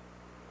tenseness,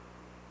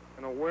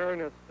 an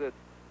awareness that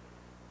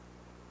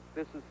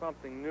this is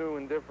something new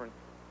and different,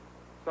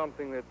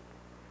 something that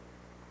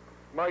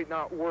might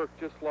not work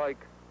just like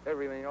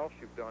everything else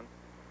you've done.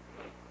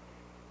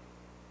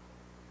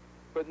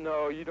 But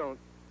no, you don't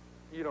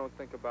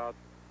think about,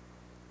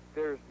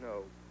 there's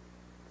no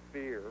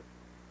fear.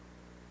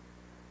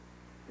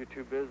 You're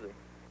too busy.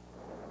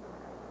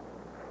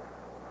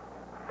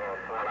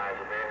 Four eyes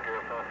are being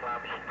gear, 4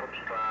 flaps, put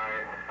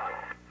stride,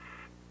 final.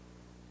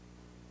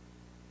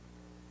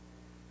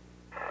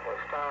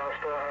 What's tower,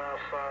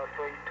 storehouse,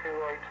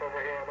 328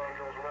 over here,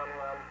 Angels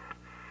 1-1.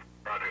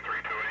 Roger,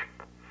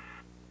 328.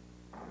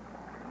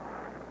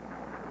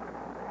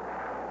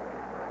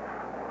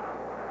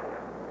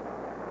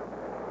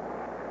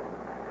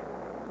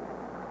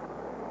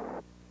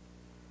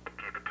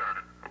 Keep it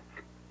turning.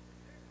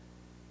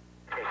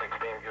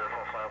 316 gear,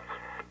 4 flaps.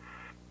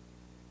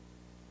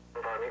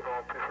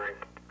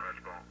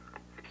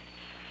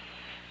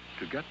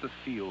 To get the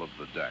feel of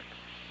the deck,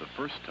 the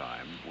first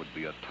time would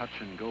be a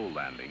touch-and-go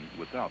landing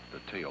without the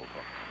tail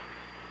hook.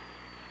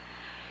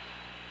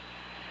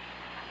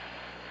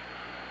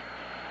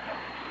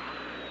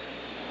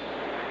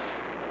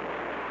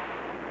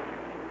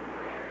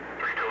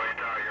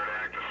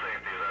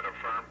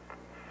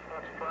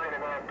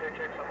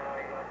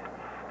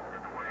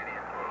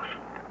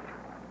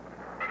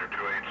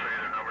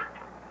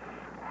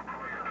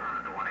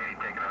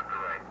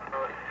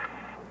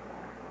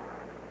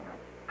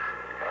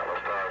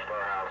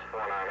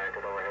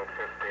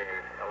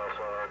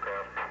 LSR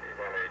aircraft,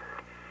 event 8.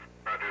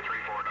 Roger,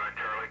 349.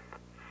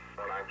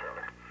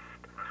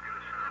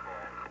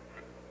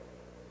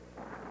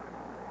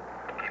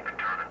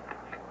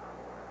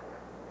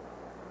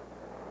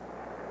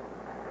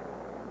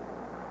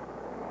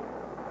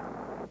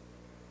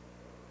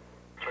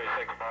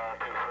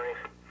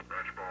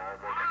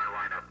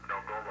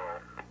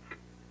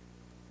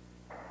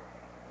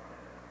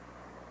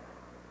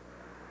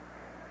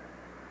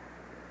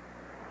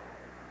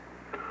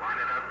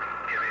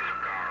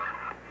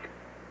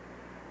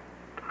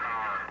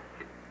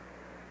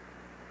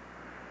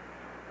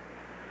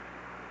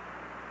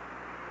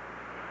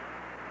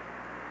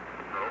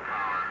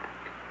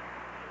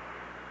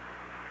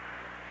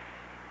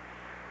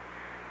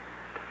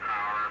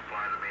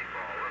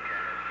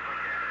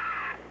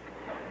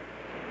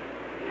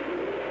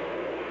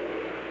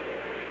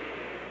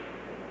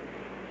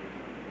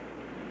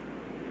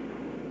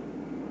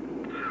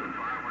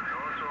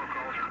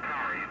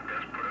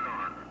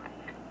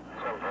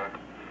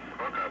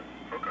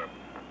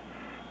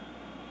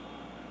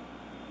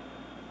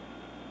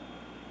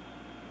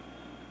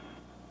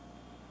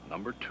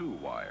 Number 2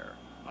 wire,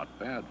 not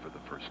bad for the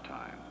first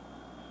time.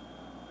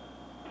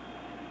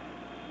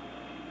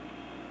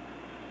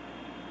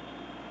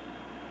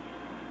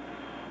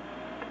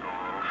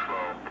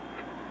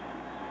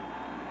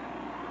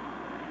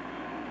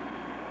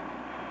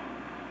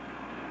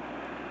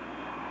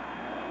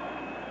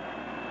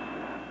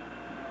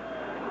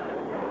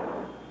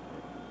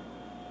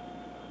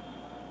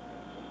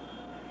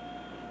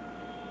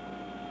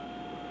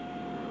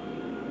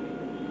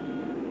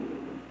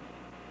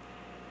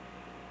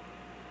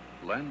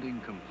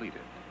 Landing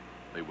completed,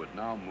 they would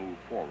now move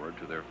forward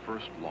to their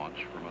first launch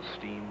from a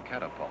steam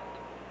catapult,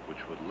 which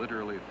would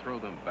literally throw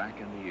them back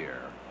in the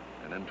air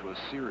and into a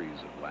series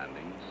of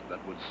landings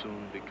that would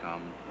soon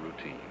become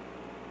routine.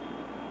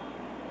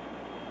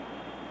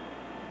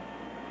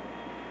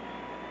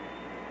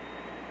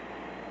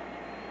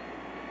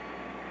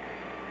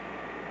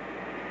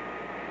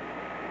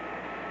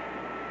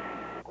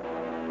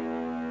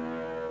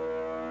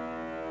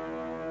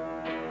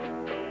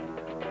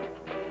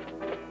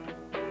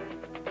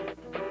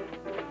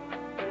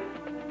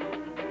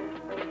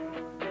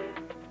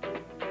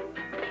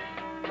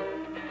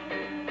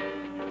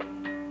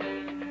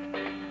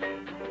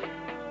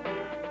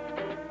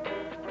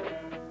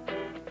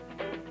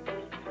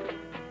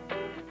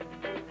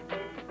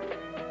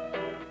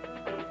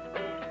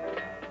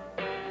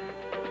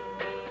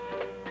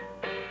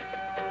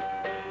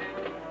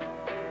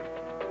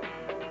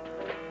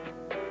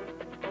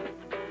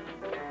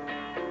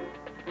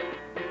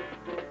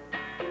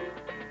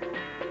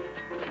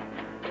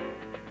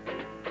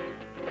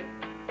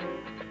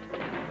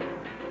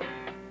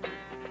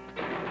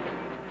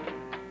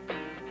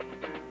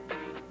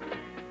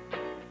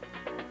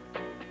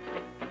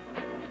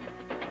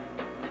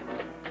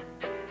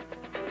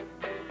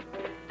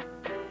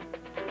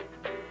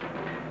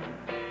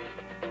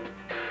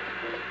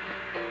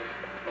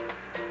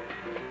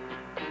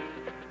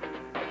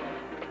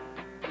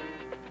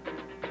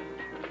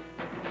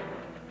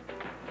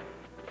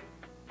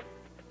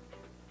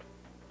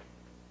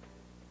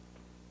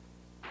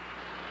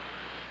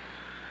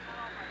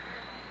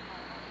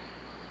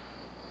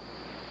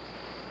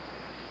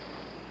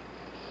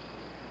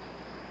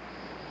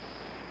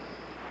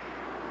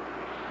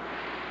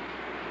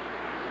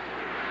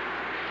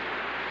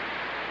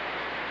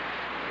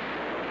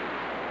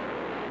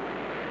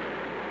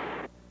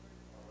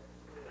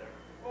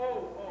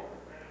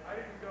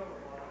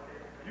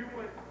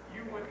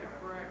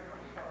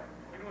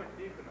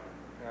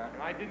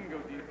 I didn't go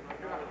deep enough.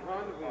 I was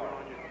rendezvousing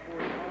on you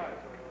before you died.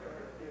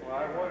 Well, I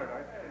wanted.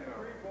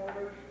 Three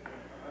boulders.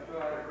 I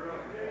thought I'd really.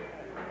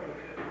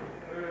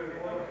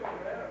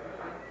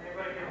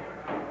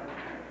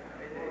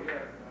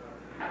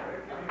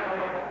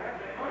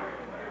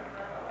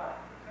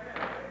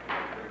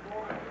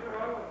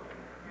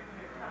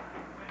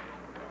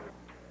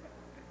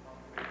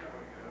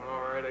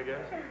 All right, I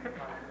guess.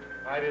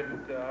 I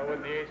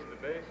wasn't the ace of the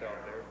base out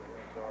there, but it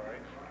was all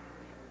right.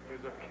 It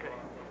was okay. It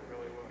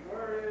really was.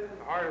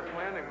 The hardest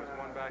landing was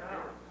one back here.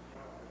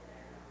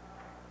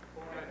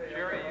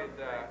 Jerry, you'd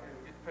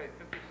pay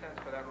 50 cents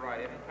for that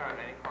ride any time,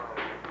 any car,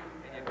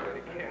 and you'd do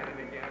it again and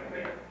again and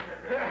again.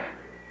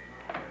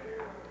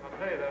 I'll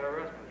tell you, that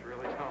arrest was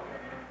really tough.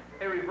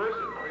 Hey, reverse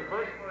it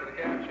for the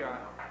gap shot.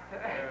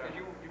 Because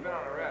you've been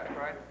on arrest,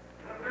 right?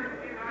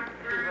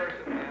 Reverse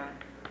it, man.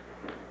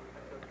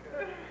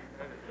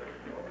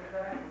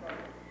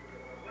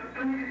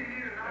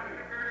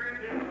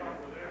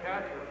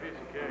 Catch was a piece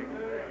of cake.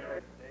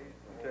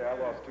 Okay, I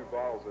lost 2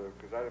 bottles there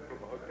because I didn't put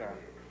my hook down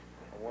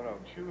on one of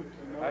them.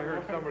 I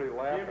heard somebody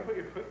laughing,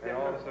 and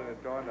all of a sudden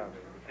it dawned on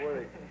me. Before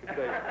they could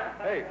say,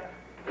 hey,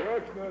 the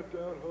hook's not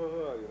down,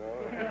 you know.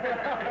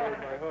 I heard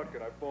my hook,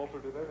 and I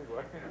faltered it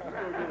anyway.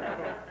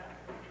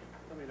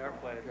 I mean, our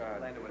plane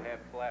landed with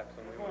half flaps,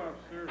 and we went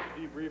upstairs to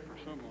debrief or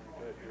something like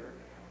that, Jerry.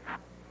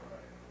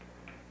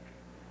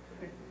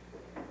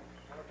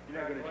 You're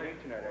not going to drink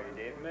tonight, are you,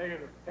 Dave?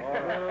 Negative. A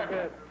little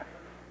bit.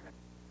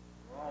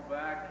 We're all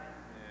back,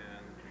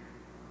 and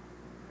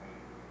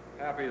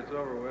happy it's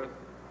over with.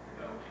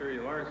 I'm sure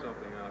you learned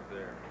something out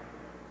there.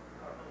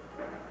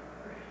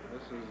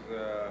 This is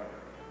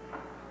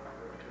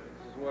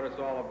what it's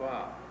all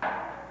about.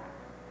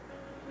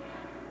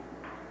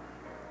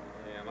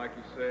 And like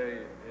you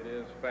say, it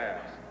is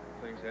fast.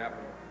 Things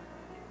happen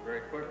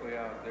very quickly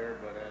out there,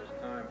 but as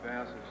time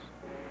passes,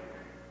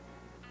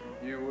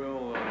 you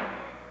will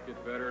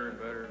get better and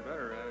better and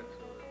better at it.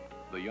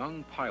 The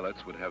young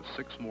pilots would have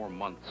 6 more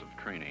months of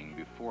training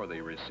before they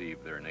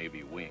received their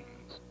Navy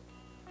wings.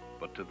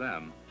 But to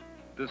them,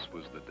 this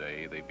was the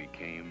day they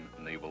became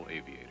naval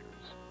aviators.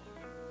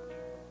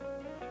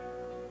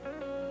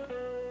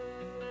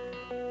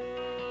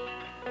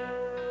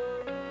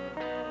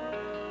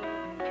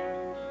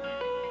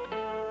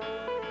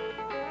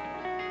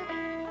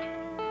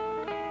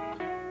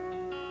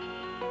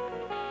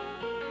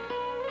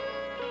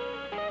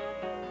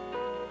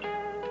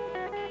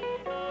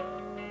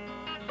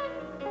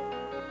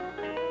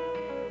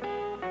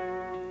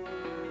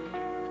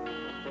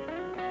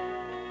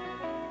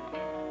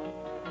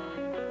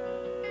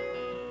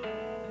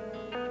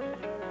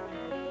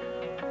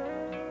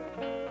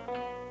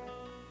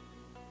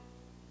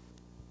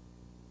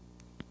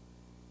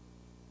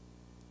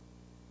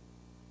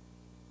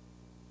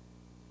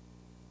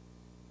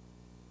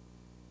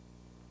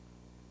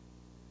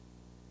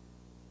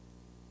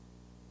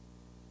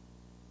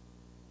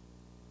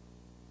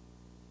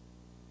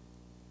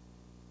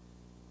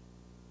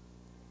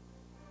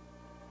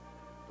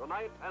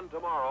 Tonight and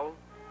tomorrow,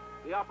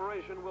 the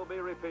operation will be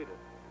repeated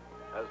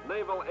as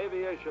naval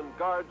aviation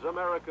guards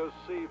America's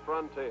sea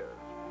frontiers.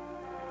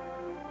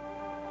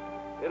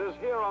 It is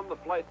here on the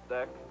flight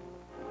deck,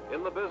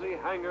 in the busy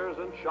hangars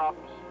and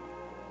shops,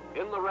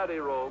 in the ready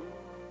room,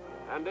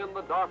 and in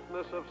the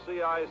darkness of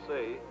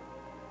CIC,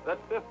 that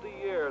 50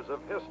 years of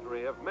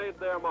history have made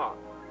their mark.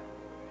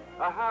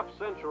 A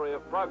half-century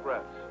of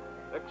progress,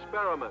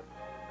 experiment,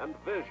 and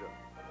vision.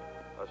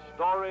 A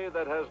story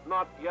that has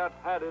not yet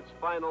had its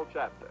final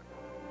chapter.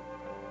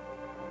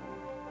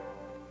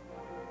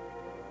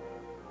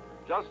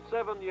 Just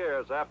 7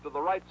 years after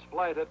the Wrights'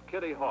 flight at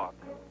Kitty Hawk,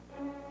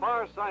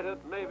 far-sighted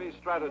Navy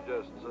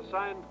strategists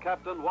assigned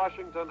Captain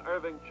Washington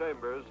Irving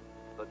Chambers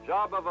the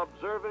job of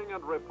observing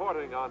and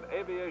reporting on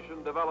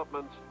aviation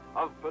developments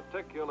of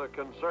particular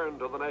concern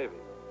to the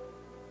Navy.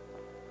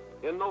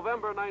 In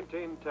November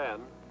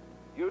 1910,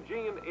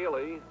 Eugene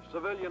Ely,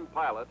 civilian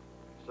pilot,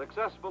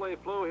 successfully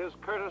flew his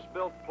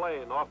Curtiss-built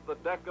plane off the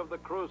deck of the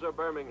cruiser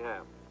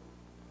Birmingham.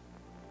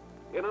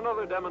 In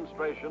another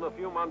demonstration a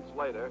few months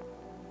later,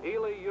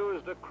 Ely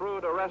used a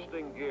crude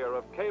arresting gear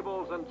of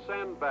cables and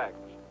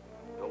sandbags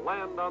to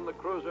land on the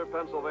cruiser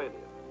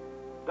Pennsylvania.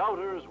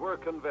 Doubters were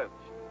convinced.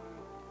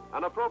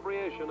 An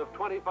appropriation of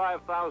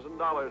 $25,000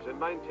 in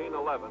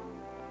 1911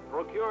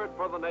 procured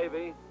for the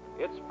Navy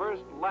its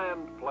first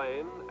land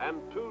plane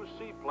and 2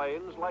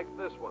 seaplanes like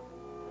this one,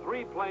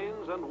 3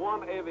 planes and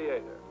 1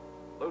 aviator,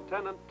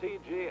 Lieutenant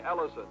T.G.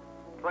 Ellison,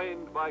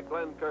 trained by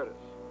Glenn Curtiss.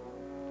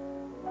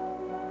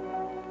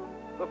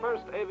 The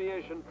first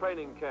aviation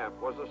training camp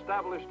was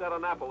established at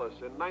Annapolis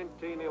in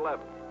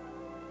 1911.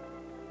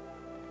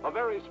 A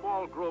very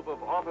small group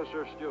of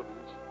officer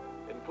students,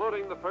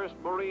 including the first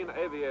Marine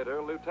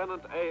aviator,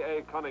 Lieutenant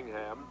A.A.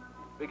 Cunningham,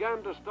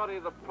 began to study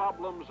the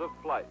problems of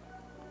flight.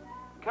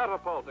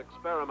 Catapult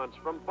experiments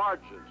from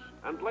barges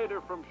and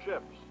later from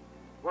ships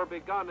were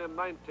begun in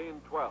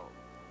 1912.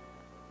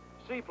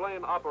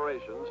 Seaplane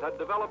operations had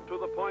developed to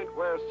the point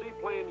where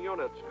seaplane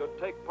units could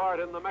take part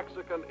in the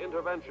Mexican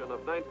intervention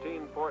of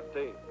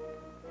 1914.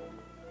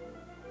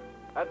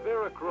 At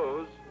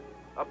Veracruz,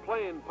 a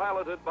plane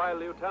piloted by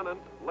Lieutenant,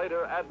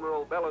 later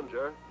Admiral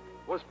Bellinger,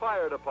 was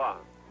fired upon,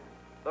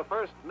 the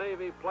first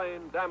Navy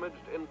plane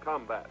damaged in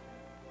combat.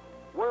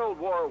 World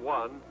War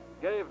I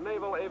gave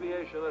naval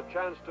aviation a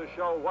chance to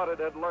show what it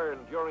had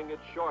learned during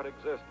its short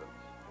existence.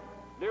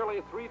 Nearly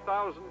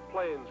 3,000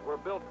 planes were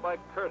built by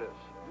Curtiss,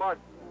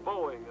 Martin,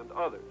 Boeing, and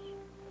others.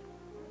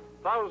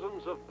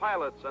 Thousands of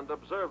pilots and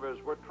observers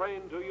were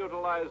trained to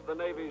utilize the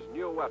Navy's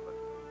new weapon.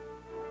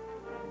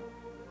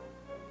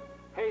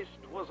 Haste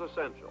was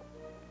essential.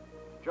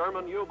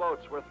 German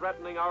U-boats were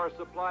threatening our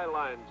supply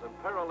lines and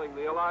periling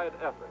the Allied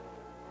effort.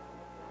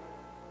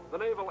 The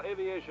Naval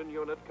Aviation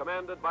Unit,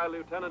 commanded by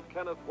Lieutenant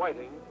Kenneth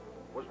Whiting,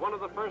 was one of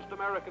the first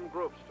American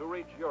groups to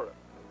reach Europe.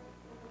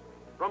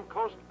 From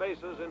coast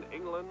bases in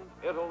England,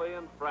 Italy,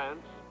 and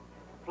France,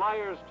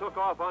 flyers took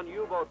off on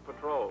U-boat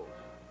patrols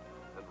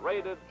and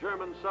raided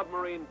German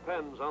submarine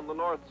pens on the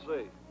North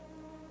Sea.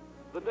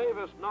 The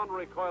Davis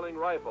non-recoiling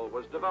rifle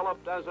was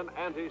developed as an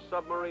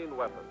anti-submarine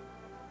weapon.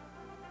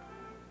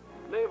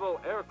 Naval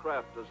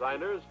aircraft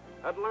designers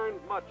had learned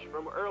much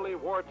from early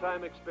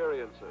wartime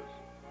experiences.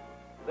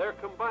 Their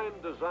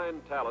combined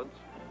design talents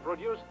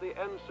produced the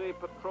NC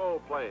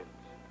patrol planes,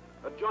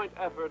 a joint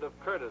effort of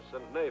Curtiss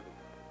and Navy.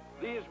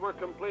 These were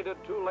completed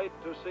too late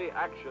to see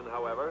action,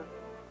 however,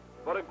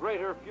 but a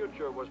greater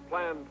future was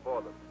planned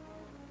for them.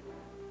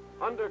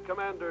 Under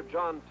Commander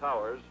John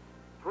Towers,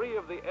 3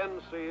 of the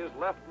NCs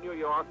left New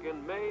York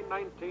in May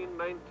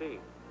 1919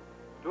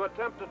 to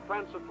attempt a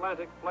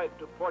transatlantic flight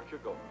to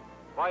Portugal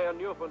via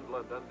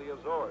Newfoundland and the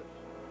Azores.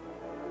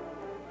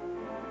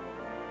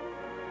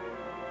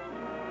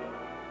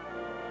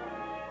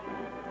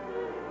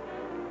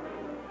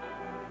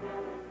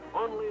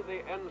 Only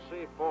the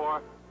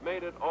NC-4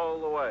 made it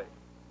all the way.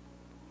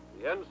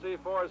 The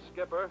NC-4's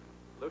skipper,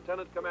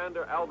 Lieutenant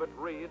Commander Albert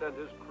Reed, and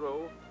his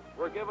crew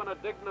were given a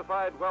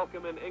dignified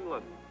welcome in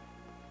England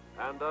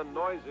and a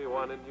noisy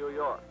one in New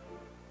York.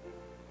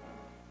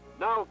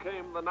 Now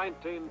came the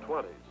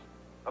 1920s,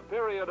 a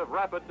period of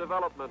rapid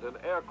development in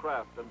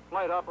aircraft and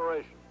flight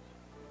operations.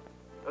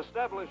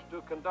 Established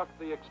to conduct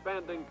the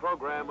expanding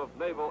program of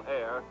naval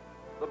air,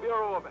 the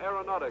Bureau of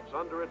Aeronautics,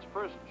 under its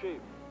first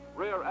chief,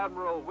 Rear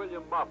Admiral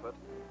William Moffett,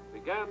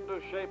 began to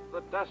shape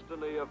the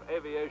destiny of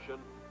aviation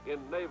in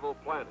naval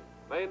planning.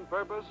 Main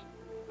purpose?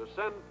 To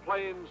send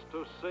planes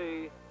to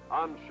sea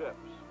on ships.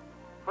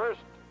 First,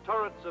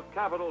 turrets of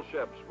capital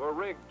ships were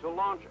rigged to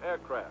launch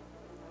aircraft.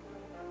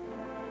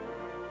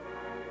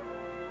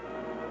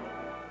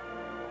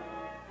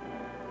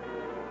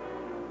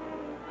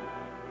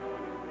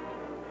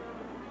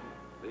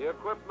 The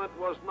equipment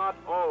was not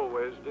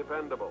always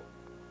dependable.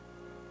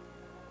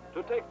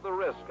 To take the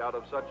risk out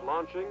of such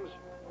launchings,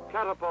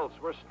 catapults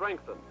were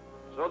strengthened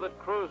so that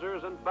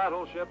cruisers and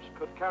battleships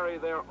could carry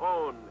their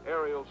own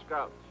aerial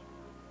scouts.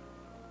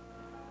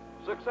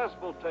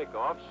 Successful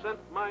takeoffs sent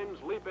minds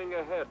leaping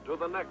ahead to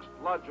the next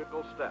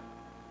logical step.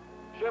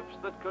 Ships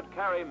that could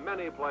carry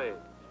many planes,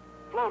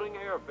 floating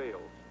airfields,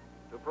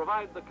 to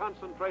provide the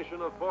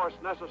concentration of force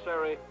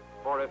necessary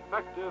for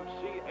effective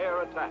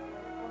sea-air attack.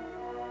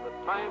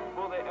 The time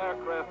for the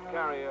aircraft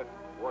carrier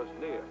was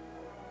near.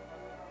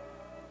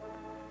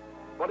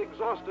 But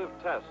exhaustive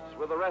tests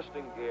with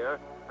arresting gear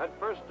had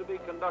first to be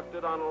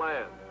conducted on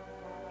land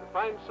to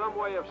find some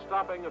way of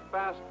stopping a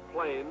fast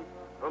plane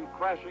from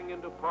crashing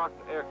into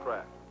parked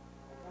aircraft.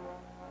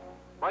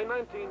 By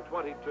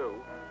 1922,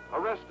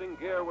 arresting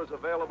gear was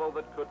available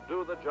that could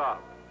do the job,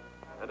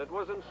 and it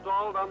was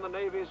installed on the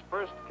Navy's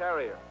first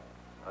carrier,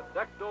 a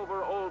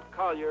decked-over old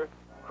collier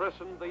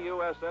christened the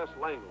USS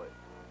Langley.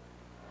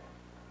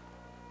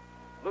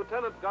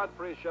 Lieutenant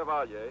Godfrey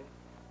Chevalier,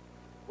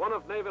 one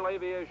of naval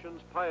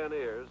aviation's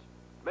pioneers,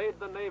 made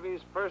the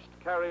Navy's first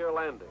carrier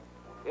landing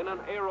in an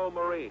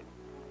aeromarine.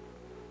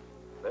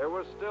 There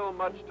was still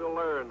much to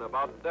learn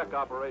about deck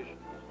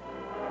operations.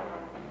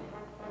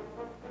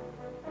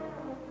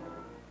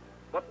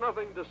 But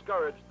nothing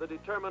discouraged the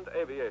determined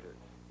aviators.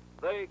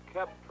 They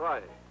kept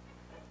trying.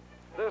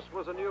 This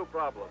was a new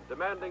problem,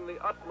 demanding the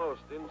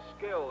utmost in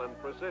skill and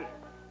precision.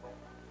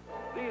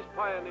 These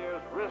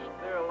pioneers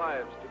risked their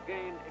lives to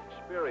gain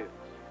experience,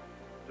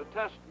 to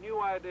test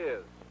new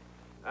ideas,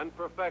 and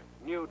perfect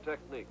new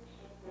techniques.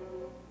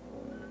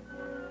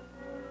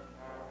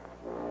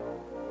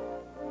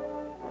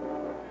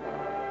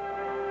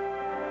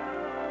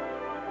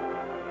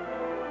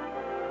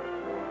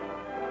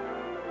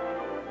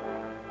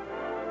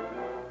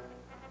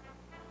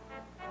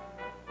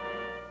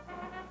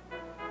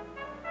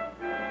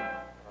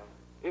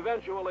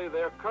 Eventually,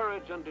 their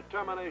courage and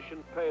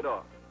determination paid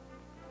off.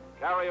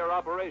 Carrier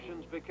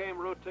operations became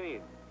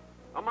routine,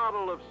 a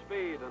model of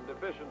speed and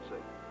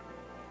efficiency.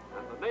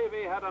 And the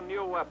Navy had a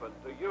new weapon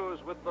to use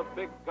with the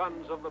big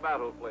guns of the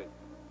battle fleet.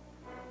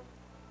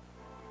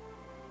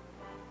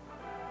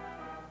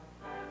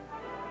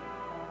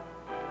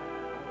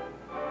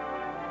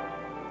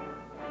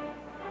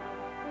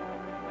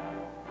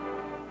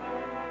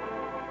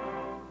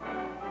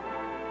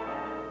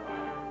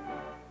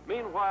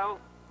 Meanwhile,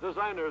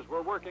 designers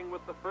were working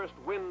with the first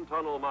wind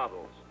tunnel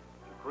models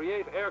to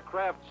create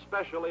aircraft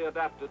specially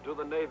adapted to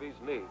the Navy's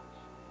needs.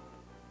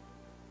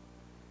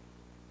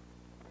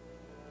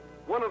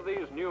 One of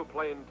these new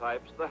plane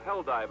types, the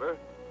Helldiver,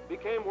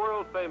 became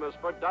world famous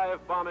for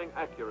dive bombing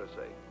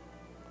accuracy.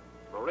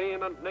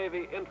 Marine and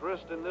Navy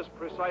interest in this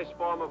precise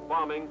form of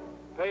bombing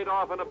paid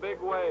off in a big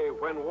way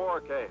when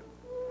war came.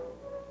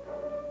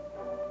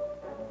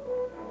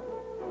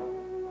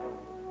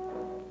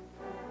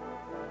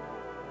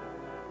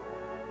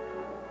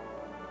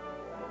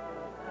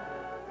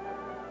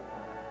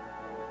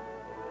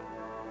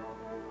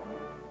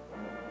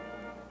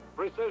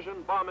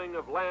 Precision bombing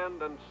of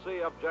land and sea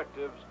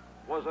objectives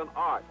was an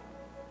art,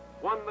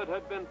 one that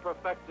had been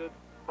perfected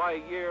by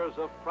years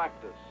of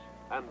practice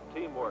and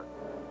teamwork.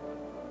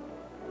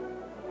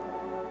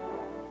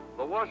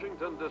 The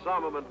Washington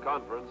Disarmament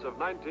Conference of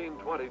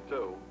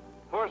 1922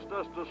 forced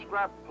us to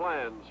scrap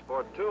plans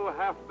for 2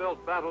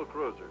 half-built battle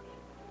cruisers,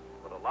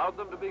 but allowed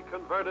them to be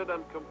converted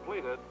and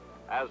completed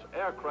as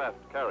aircraft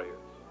carriers.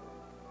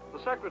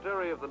 The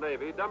Secretary of the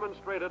Navy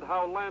demonstrated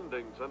how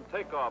landings and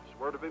takeoffs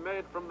were to be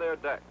made from their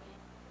decks,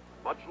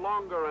 much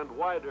longer and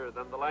wider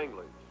than the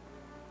Langleys.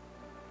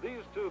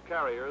 These 2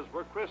 carriers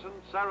were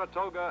christened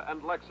Saratoga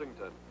and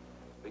Lexington,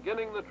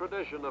 beginning the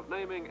tradition of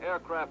naming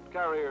aircraft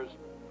carriers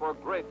for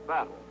great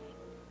battles.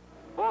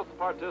 Both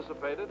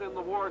participated in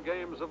the war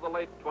games of the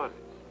late 20s.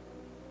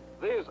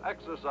 These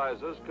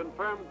exercises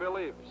confirmed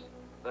beliefs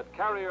that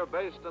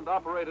carrier-based and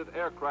operated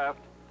aircraft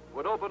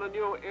would open a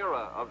new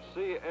era of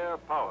sea-air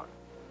power.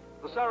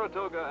 The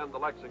Saratoga and the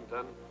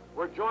Lexington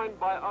were joined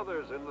by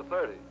others in the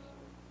 30s,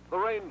 the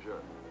Ranger,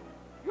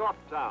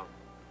 Yorktown,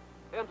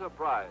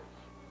 Enterprise,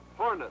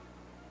 Hornet,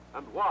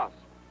 and Wasp,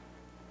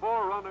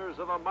 forerunners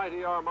of a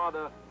mighty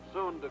armada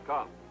soon to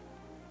come.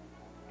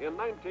 In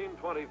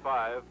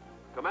 1925,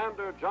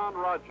 Commander John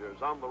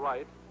Rogers on the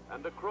right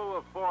and a crew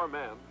of 4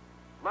 men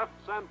left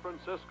San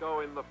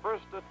Francisco in the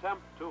first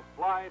attempt to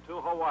fly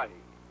to Hawaii.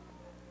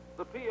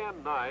 The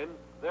PN-9,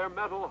 their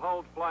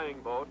metal-hulled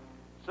flying boat,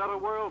 set a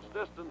world's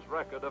distance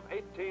record of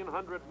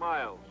 1,800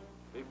 miles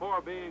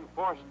before being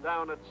forced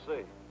down at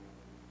sea.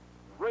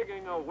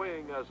 Rigging a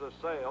wing as a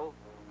sail,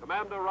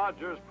 Commander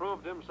Rogers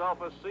proved himself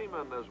a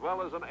seaman as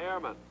well as an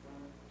airman,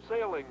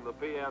 sailing the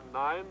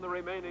PN-9 the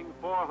remaining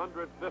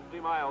 450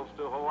 miles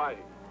to Hawaii.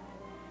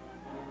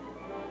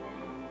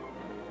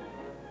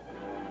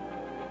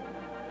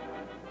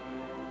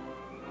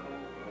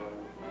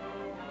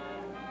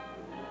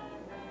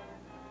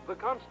 The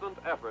constant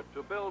effort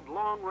to build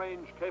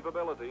long-range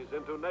capabilities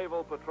into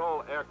naval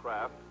patrol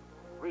aircraft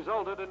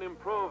resulted in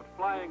improved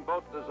flying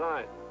boat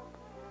design.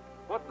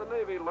 What the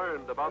Navy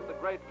learned about the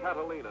great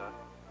Catalina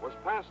was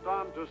passed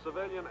on to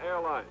civilian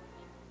airlines,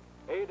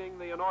 aiding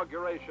the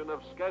inauguration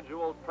of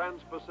scheduled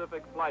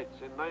trans-Pacific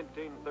flights in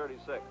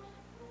 1936.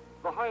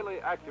 The highly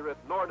accurate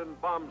Norden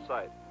bomb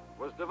sight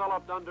was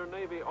developed under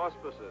Navy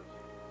auspices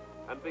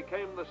and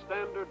became the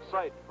standard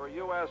sight for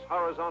U.S.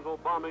 horizontal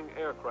bombing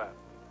aircraft.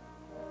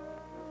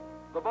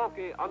 The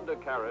bulky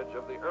undercarriage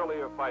of the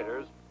earlier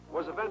fighters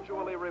was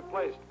eventually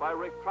replaced by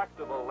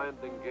retractable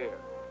landing gear,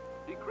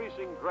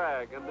 decreasing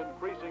drag and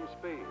increasing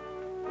speed.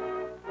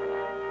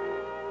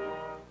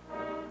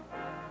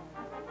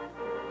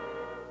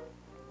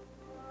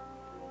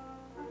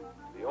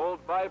 The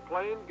old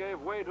biplane gave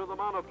way to the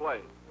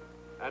monoplane,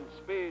 and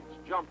speeds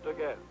jumped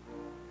again.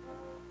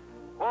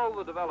 All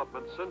the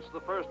developments since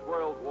the First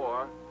World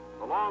War,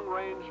 the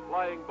long-range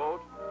flying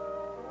boat,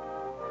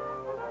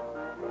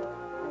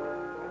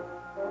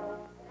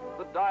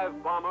 the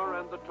dive bomber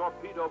and the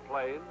torpedo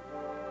plane,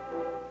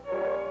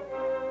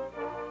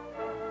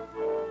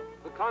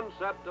 the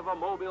concept of a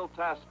mobile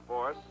task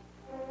force,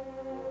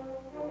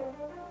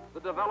 the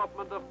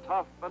development of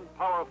tough and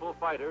powerful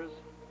fighters,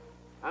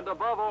 and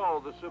above all,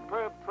 the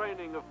superb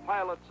training of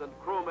pilots and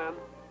crewmen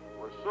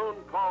were soon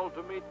called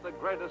to meet the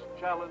greatest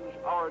challenge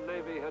our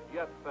Navy had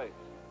yet faced.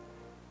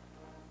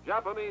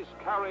 Japanese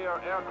carrier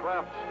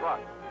aircraft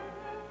struck.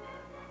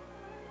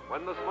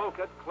 When the smoke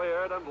had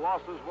cleared and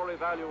losses were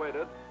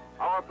evaluated,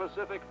 our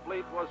Pacific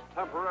fleet was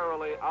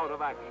temporarily out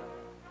of action.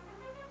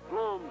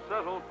 Gloom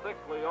settled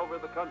thickly over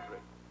the country,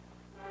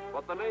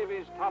 but the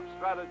Navy's top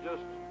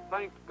strategists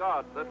thanked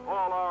God that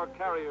all our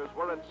carriers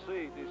were at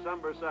sea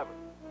December 7th,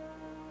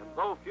 and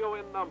though few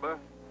in number,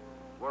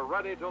 were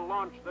ready to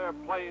launch their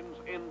planes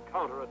in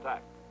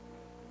counterattack.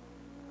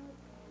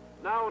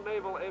 Now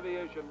naval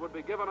aviation would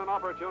be given an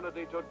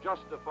opportunity to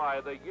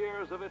justify the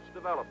years of its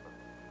development,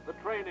 the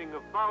training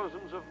of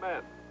thousands of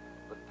men,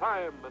 the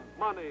time and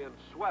money and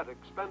sweat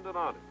expended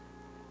on it.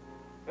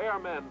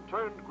 Airmen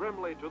turned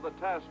grimly to the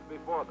task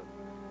before them.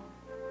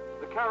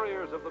 The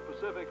carriers of the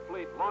Pacific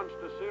Fleet launched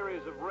a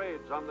series of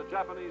raids on the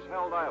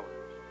Japanese-held islands,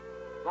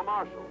 the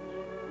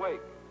Marshalls,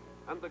 Wake,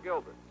 and the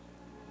Gilberts.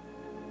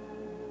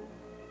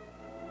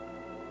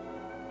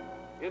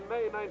 In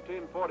May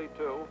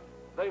 1942,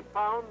 they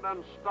found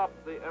and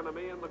stopped the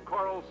enemy in the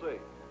Coral Sea.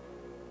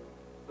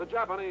 The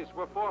Japanese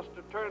were forced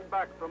to turn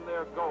back from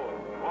their goal,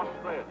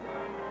 Australia.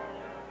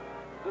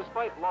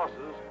 Despite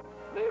losses,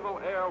 Naval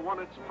Air won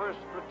its first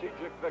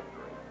strategic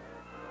victory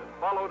and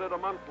followed it a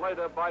month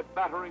later by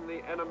battering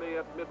the enemy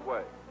at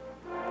Midway.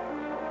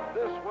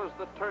 This was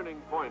the turning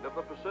point of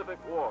the Pacific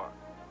War.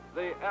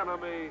 The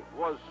enemy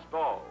was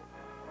stalled.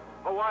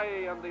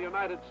 Hawaii and the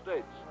United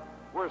States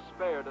were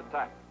spared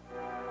attack.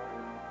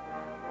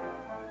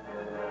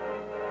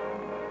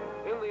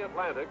 In the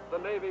Atlantic, the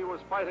Navy was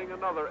fighting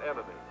another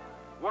enemy,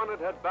 one it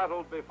had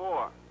battled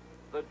before,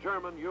 the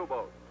German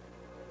U-boat.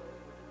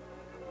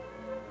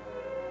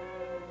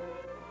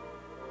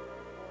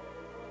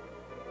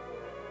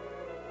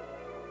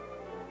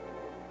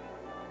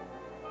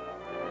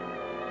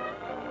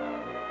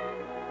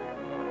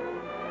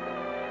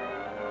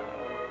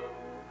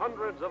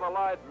 Hundreds of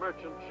Allied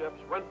merchant ships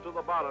went to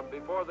the bottom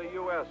before the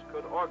U.S.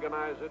 could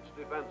organize its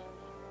defenses.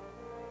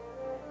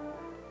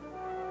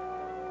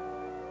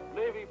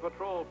 Navy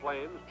patrol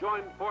planes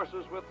joined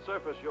forces with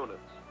surface units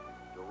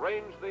to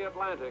range the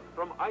Atlantic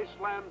from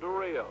Iceland to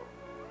Rio.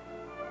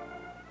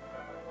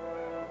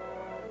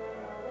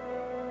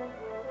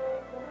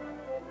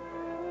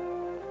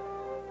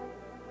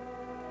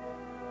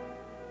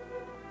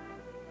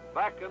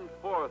 Back and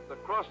forth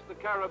across the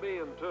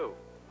Caribbean, too.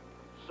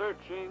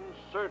 Searching,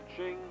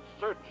 searching,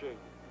 searching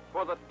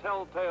for the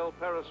telltale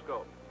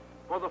periscope,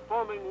 for the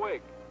foaming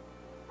wake,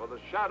 for the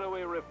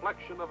shadowy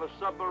reflection of a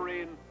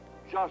submarine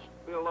just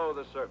below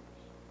the surface.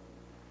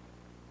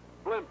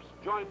 Blimps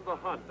joined the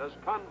hunt as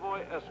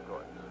convoy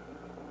escorts.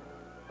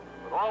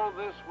 But all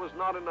this was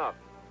not enough.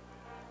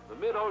 The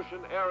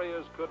mid-ocean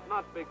areas could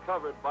not be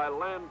covered by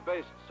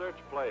land-based search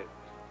planes.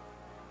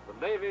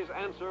 The Navy's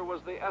answer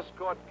was the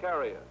escort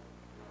carrier,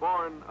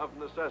 born of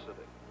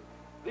necessity.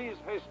 These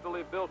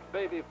hastily built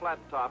baby flat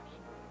tops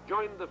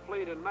joined the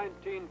fleet in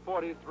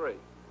 1943,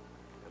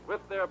 and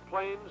with their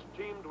planes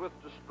teamed with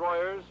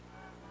destroyers,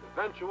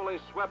 eventually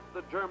swept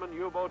the German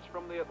U-boats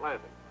from the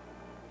Atlantic.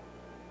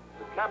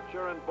 The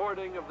capture and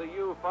boarding of the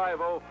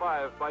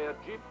U-505 by a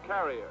Jeep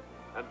carrier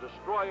and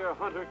destroyer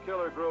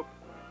hunter-killer group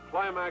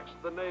climaxed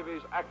the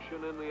Navy's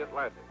action in the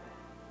Atlantic.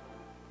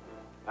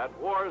 At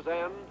war's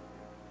end,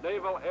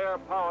 naval air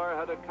power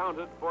had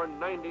accounted for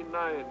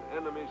 99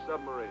 enemy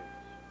submarines.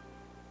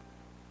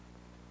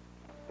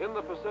 In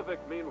the Pacific,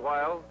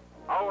 meanwhile,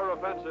 our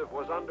offensive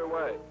was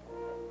underway.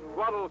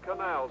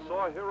 Guadalcanal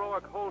saw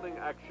heroic holding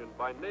action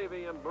by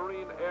Navy and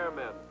Marine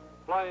airmen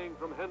flying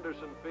from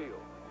Henderson Field.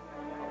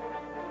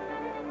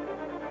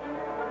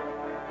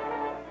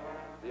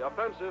 The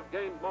offensive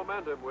gained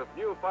momentum with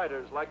new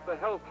fighters like the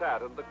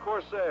Hellcat and the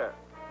Corsair,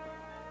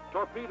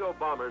 torpedo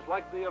bombers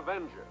like the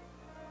Avenger.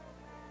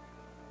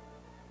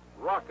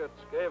 Rockets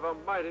gave a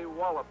mighty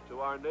wallop to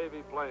our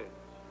Navy planes.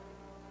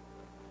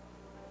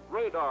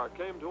 Radar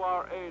came to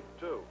our aid,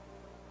 too,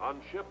 on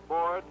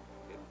shipboard,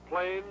 in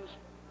planes,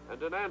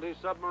 and in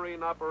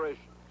anti-submarine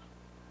operations.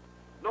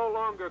 No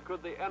longer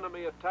could the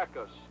enemy attack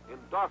us in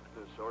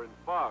darkness or in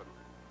fog.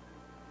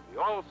 The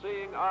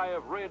all-seeing eye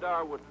of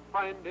radar would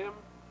find him,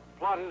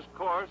 plot his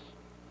course,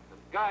 and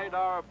guide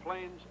our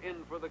planes in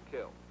for the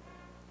kill.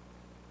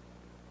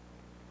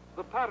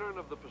 The pattern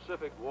of the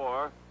Pacific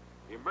War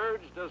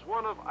emerged as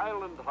one of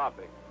island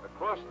hopping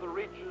across the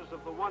reaches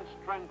of the once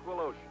tranquil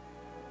ocean.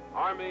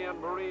 Army and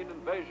Marine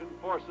invasion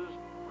forces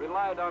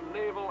relied on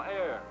naval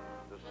air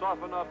to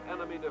soften up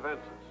enemy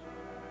defenses.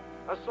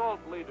 Assault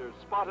leaders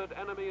spotted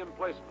enemy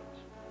emplacements,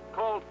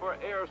 called for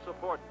air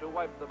support to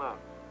wipe them out.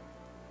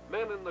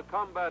 Men in the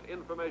combat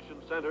information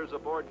centers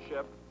aboard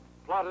ship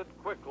plotted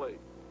quickly,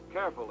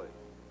 carefully.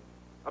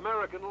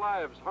 American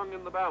lives hung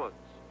in the balance,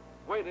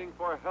 waiting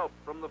for help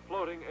from the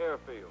floating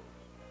airfields.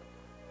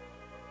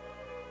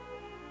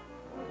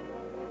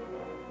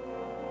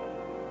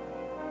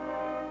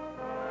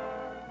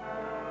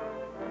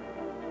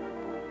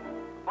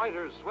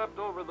 Fighters swept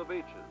over the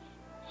beaches,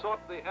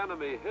 sought the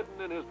enemy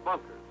hidden in his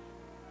bunkers,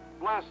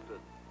 blasted,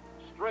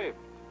 strafed,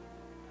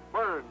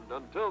 burned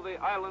until the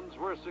islands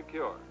were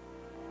secure.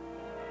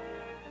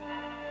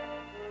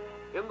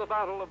 In the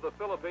Battle of the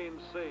Philippine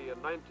Sea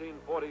in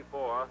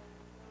 1944,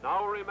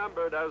 now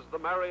remembered as the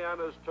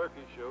Marianas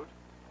Turkey Shoot,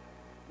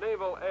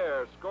 naval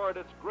air scored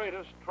its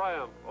greatest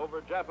triumph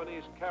over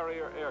Japanese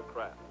carrier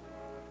aircraft.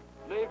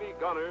 Navy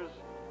gunners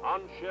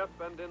on ship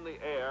and in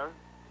the air,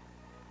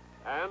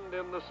 and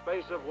in the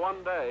space of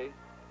one day,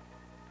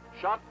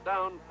 shot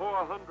down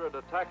 400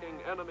 attacking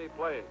enemy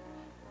planes.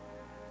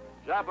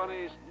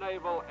 Japanese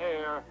naval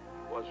air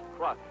was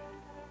crushed.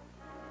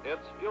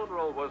 Its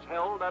funeral was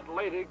held at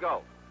Leyte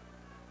Gulf.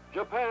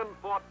 Japan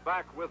fought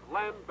back with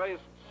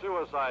land-based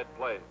suicide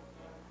planes,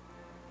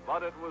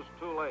 but it was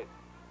too late.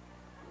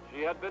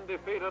 She had been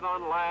defeated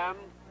on land,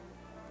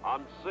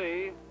 on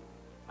sea,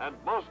 and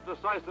most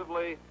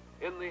decisively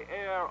in the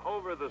air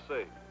over the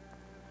sea.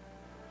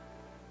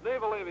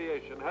 Naval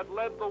aviation had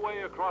led the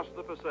way across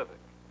the Pacific,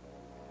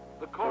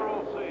 the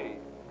Coral Sea,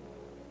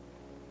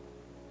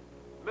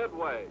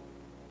 Midway,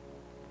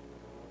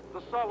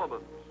 the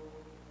Solomons,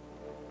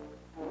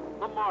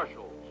 the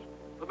Marshalls,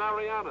 the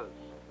Marianas,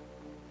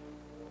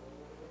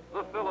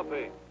 the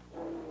Philippines,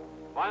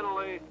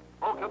 finally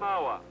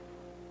Okinawa,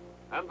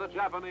 and the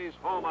Japanese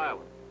home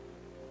island.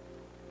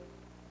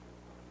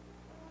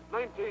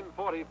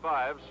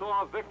 1945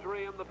 saw a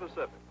victory in the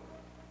Pacific.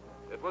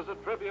 It was a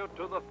tribute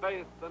to the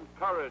faith and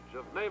courage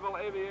of naval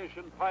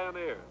aviation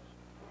pioneers,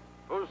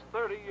 whose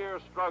 30-year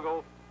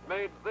struggle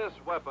made this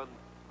weapon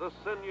the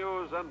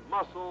sinews and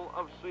muscle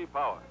of sea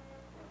power.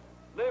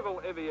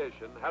 Naval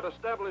aviation had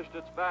established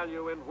its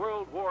value in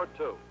World War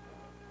II,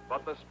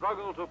 but the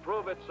struggle to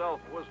prove itself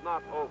was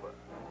not over.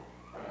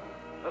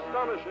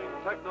 Astonishing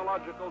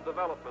technological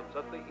developments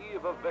at the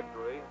eve of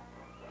victory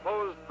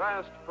posed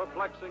vast,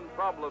 perplexing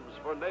problems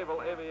for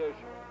naval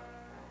aviation,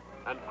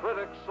 and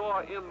critics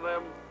saw in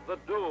them the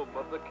doom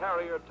of the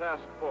carrier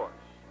task force.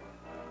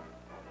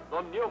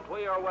 The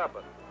nuclear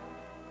weapon.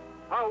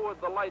 How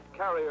would the light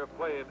carrier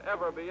plane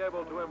ever be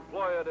able to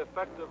employ it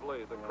effectively,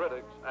 the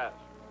critics asked.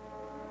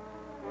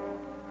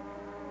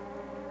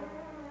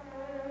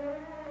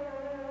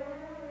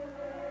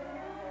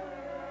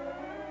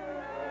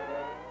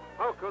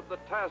 How could the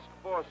task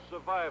force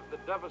survive the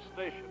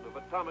devastation of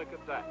atomic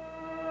attack?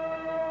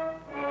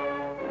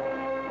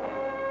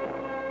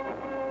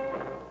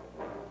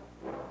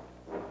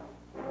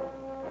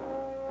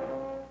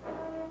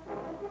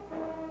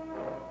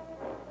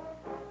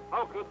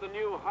 How could the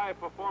new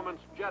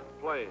high-performance jet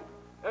plane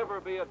ever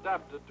be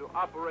adapted to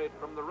operate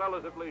from the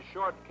relatively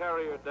short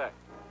carrier deck?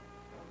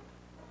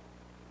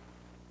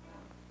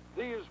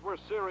 These were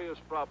serious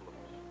problems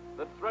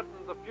that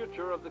threatened the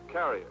future of the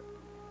carrier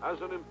as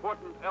an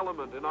important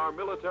element in our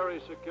military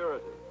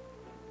security.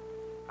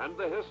 And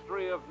the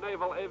history of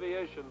naval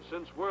aviation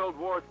since World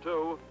War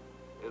II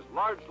is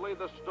largely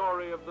the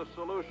story of the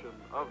solution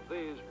of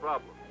these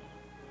problems.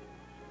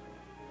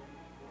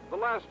 The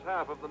last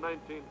half of the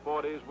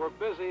 1940s were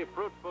busy,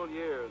 fruitful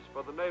years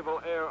for the Naval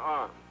Air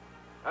Arm,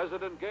 as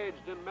it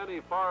engaged in many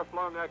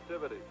far-flung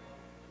activities.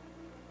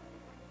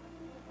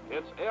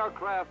 Its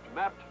aircraft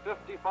mapped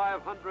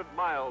 5,500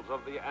 miles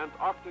of the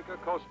Antarctica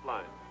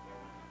coastline.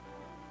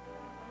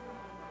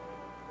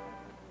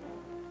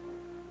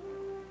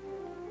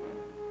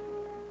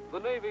 The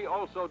Navy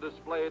also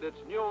displayed its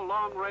new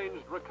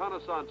long-range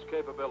reconnaissance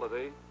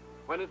capability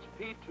when its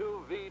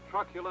P-2V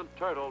truculent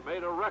turtle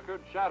made a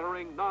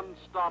record-shattering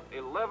non-stop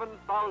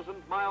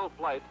 11,000-mile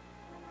flight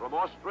from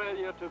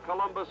Australia to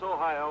Columbus,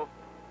 Ohio,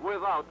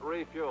 without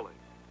refueling.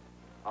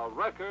 A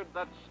record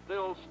that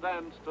still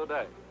stands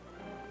today.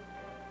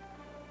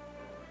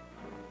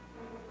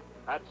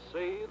 At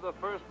sea, the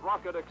first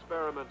rocket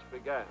experiments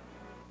began.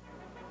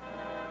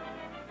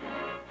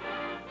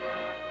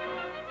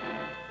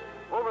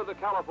 Over the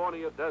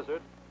California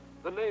desert,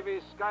 the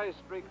Navy's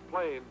Skystreak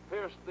plane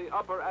pierced the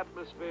upper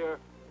atmosphere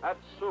at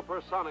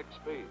supersonic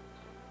speeds.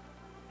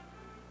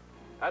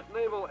 At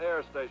naval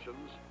air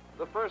stations,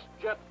 the first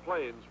jet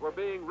planes were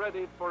being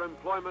readied for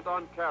employment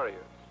on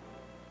carriers.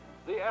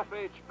 The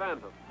F-H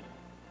Phantom,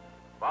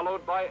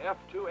 followed by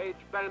F-2H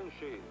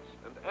Banshees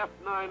and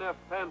F-9F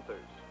Panthers,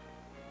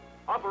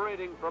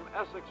 operating from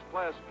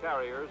Essex-class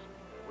carriers,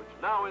 which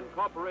now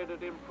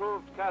incorporated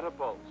improved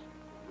catapults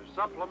to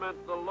supplement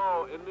the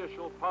low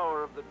initial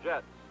power of the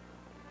jets,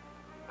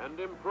 and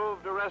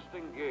improved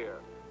arresting gear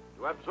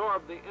to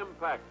absorb the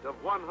impact of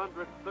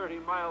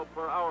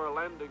 130-mile-per-hour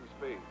landing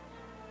speeds.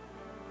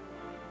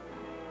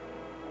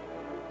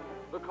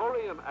 The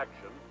Korean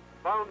action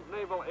found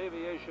naval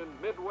aviation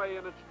midway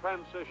in its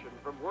transition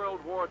from World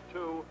War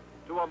II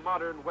to a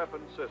modern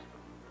weapon system.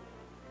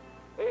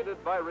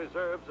 Aided by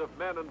reserves of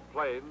men and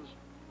planes,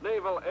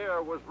 naval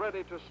air was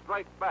ready to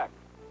strike back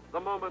the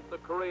moment the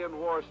Korean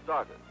War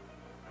started.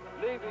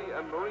 Navy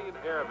and Marine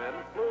airmen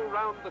flew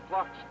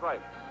round-the-clock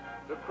strikes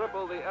to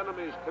cripple the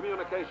enemy's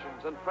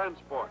communications and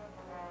transport.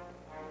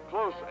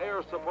 Close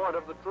air support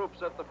of the troops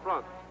at the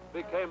front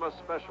became a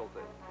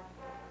specialty.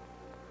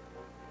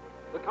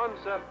 The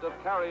concept of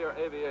carrier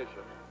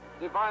aviation,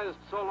 devised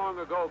so long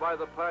ago by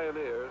the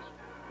pioneers,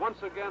 once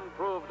again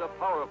proved a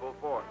powerful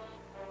force.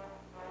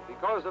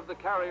 Because of the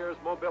carrier's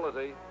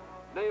mobility,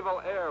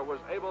 naval air was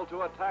able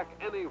to attack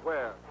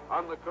anywhere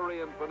on the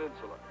Korean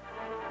peninsula.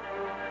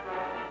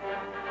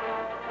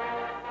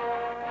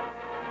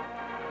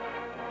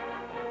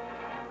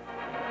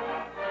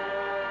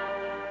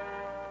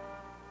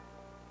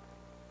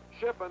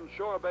 Ship and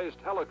shore-based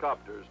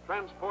helicopters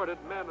transported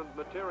men and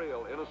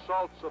material in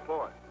assault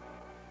support,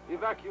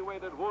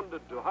 evacuated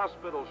wounded to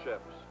hospital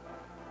ships,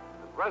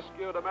 and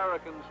rescued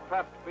Americans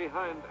trapped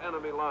behind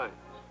enemy lines.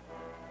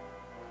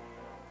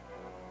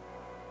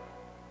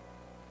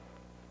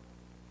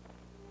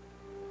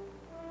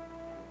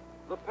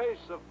 The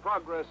pace of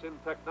progress in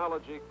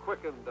technology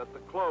quickened at the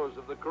close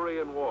of the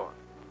Korean War.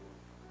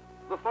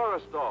 The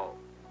Forrestal,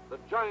 the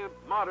giant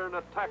modern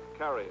attack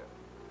carrier,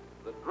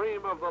 the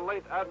dream of the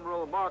late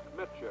Admiral Mark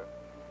Mitcher,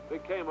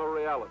 became a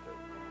reality.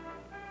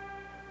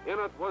 In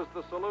it was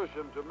the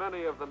solution to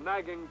many of the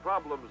nagging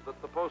problems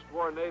that the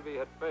post-war Navy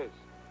had faced.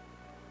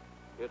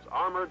 Its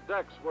armored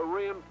decks were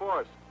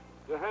reinforced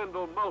to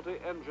handle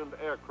multi-engined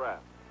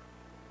aircraft.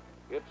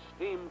 Its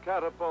steam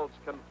catapults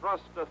can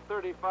thrust a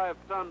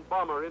 35-ton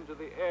bomber into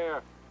the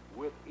air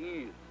with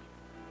ease.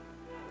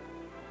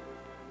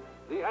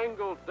 The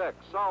angled deck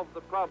solved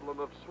the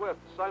problem of swift,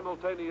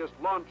 simultaneous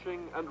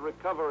launching and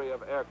recovery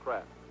of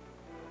aircraft.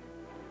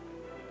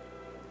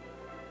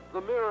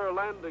 The mirror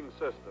landing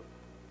system,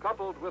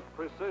 coupled with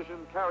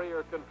precision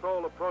carrier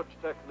control approach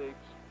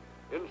techniques,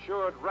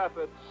 ensured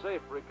rapid,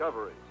 safe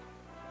recoveries.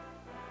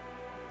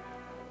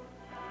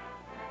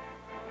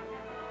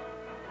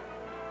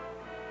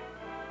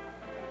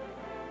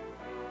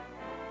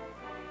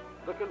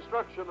 The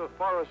construction of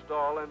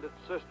Forrestal and its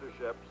sister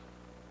ships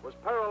was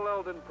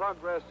paralleled in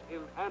progress in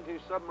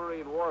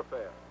anti-submarine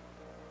warfare,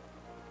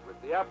 with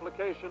the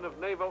application of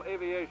naval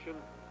aviation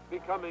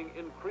becoming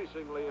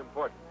increasingly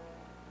important.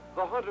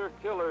 The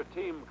hunter-killer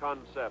team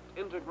concept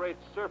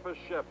integrates surface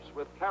ships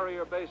with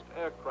carrier-based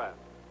aircraft,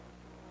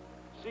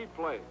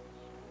 seaplanes,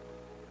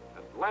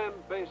 and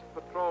land-based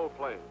patrol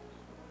planes.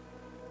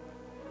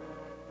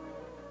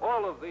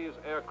 All of these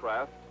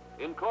aircraft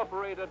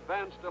incorporate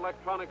advanced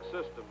electronic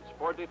systems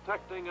for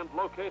detecting and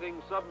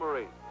locating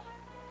submarines,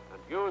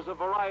 and use a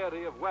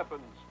variety of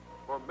weapons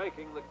for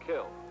making the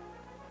kill.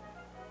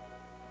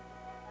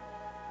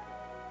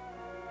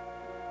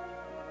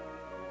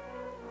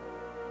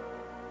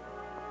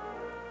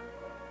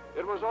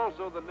 It was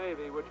also the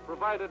Navy which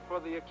provided for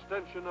the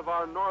extension of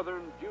our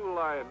northern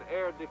Dewline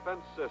air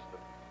defense system.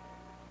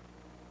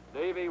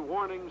 Navy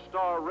Warning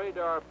Star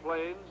radar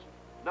planes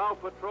now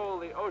patrol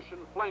the ocean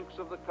flanks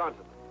of the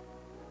continent,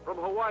 from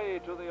Hawaii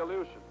to the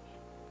Aleutians,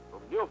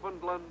 from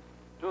Newfoundland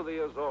to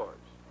the Azores,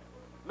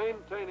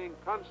 maintaining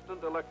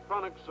constant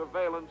electronic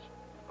surveillance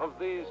of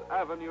these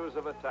avenues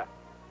of attack.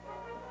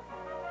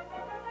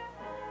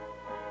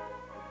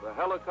 The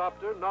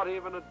helicopter, not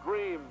even a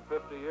dream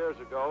 50 years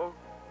ago,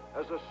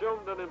 has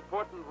assumed an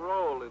important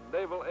role in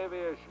naval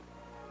aviation.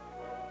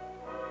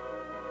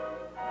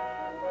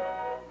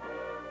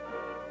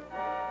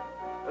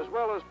 As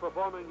well as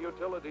performing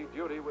utility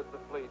duty with the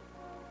fleet,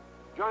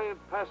 giant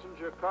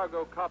passenger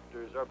cargo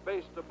copters are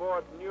based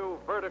aboard new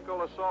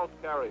vertical assault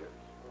carriers.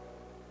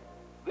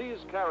 These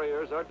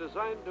carriers are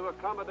designed to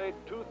accommodate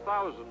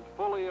 2,000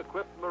 fully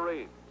equipped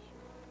Marines.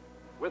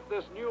 With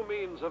this new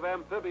means of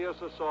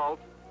amphibious assault,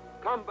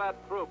 combat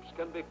troops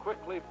can be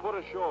quickly put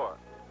ashore,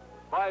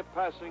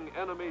 bypassing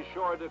enemy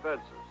shore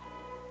defenses.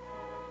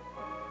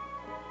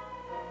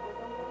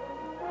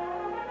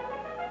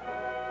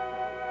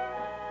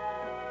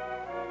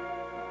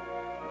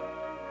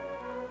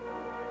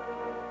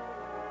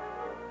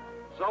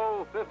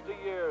 So, 50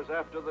 years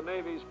after the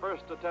Navy's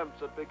first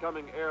attempts at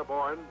becoming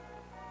airborne,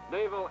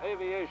 naval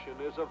aviation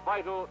is a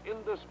vital,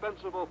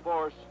 indispensable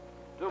force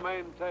to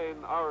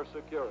maintain our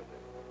security.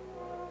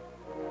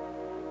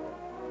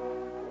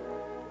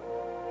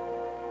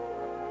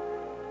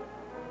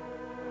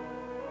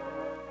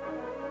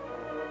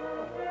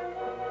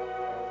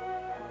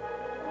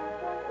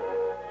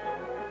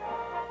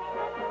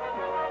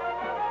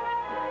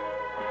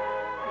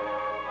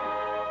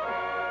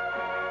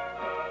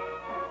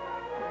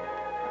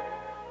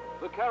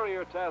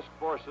 Carrier task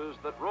forces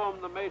that roam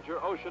the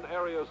major ocean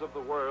areas of the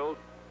world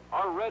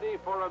are ready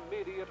for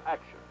immediate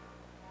action.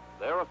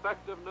 Their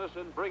effectiveness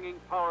in bringing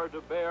power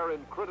to bear in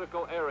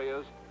critical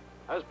areas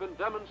has been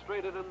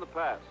demonstrated in the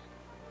past,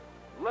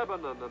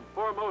 Lebanon and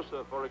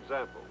Formosa, for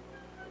example.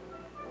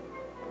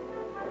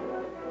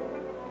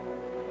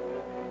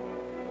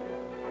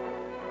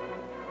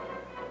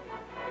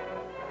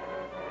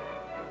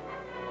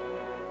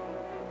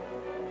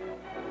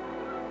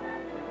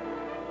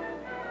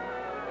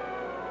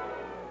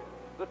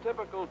 The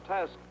typical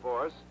task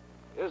force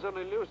is an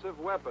elusive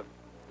weapon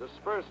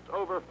dispersed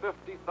over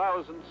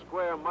 50,000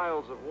 square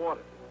miles of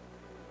water,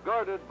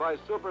 guarded by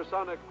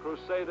supersonic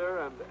Crusader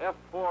and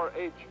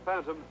F-4H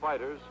Phantom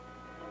fighters,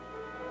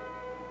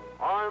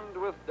 armed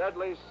with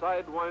deadly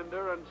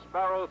Sidewinder and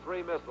Sparrow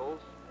 3 missiles.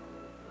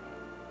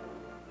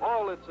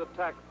 All its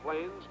attack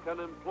planes can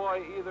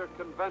employ either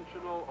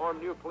conventional or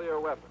nuclear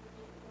weapons.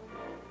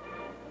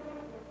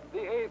 The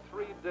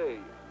A-3D,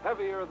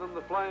 heavier than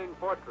the Flying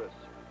Fortress,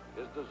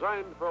 is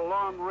designed for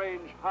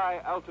long-range,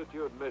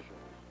 high-altitude missions.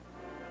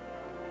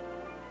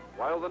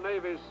 While the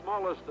Navy's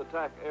smallest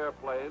attack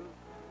airplane,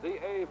 the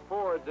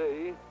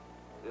A-4D,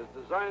 is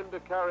designed to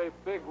carry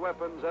big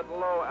weapons at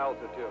low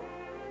altitude.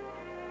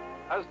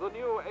 As the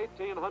new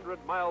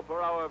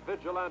 1,800-mile-per-hour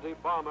Vigilante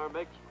bomber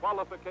makes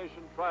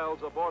qualification trials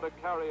aboard a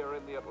carrier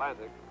in the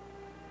Atlantic,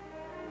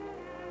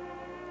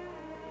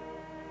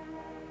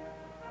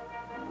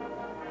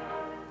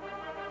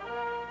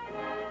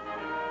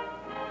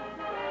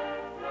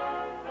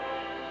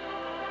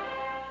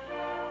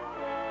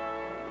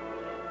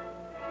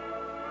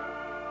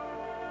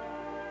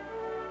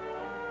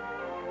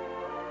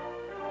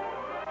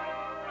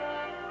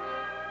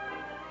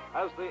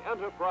 as the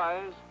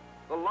Enterprise,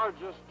 the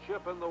largest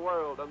ship in the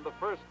world and the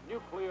first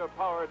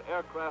nuclear-powered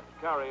aircraft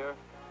carrier,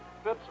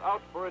 fits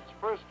out for its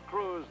first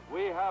cruise,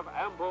 we have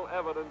ample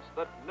evidence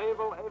that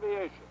naval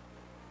aviation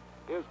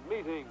is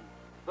meeting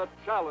the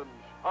challenge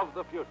of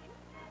the future.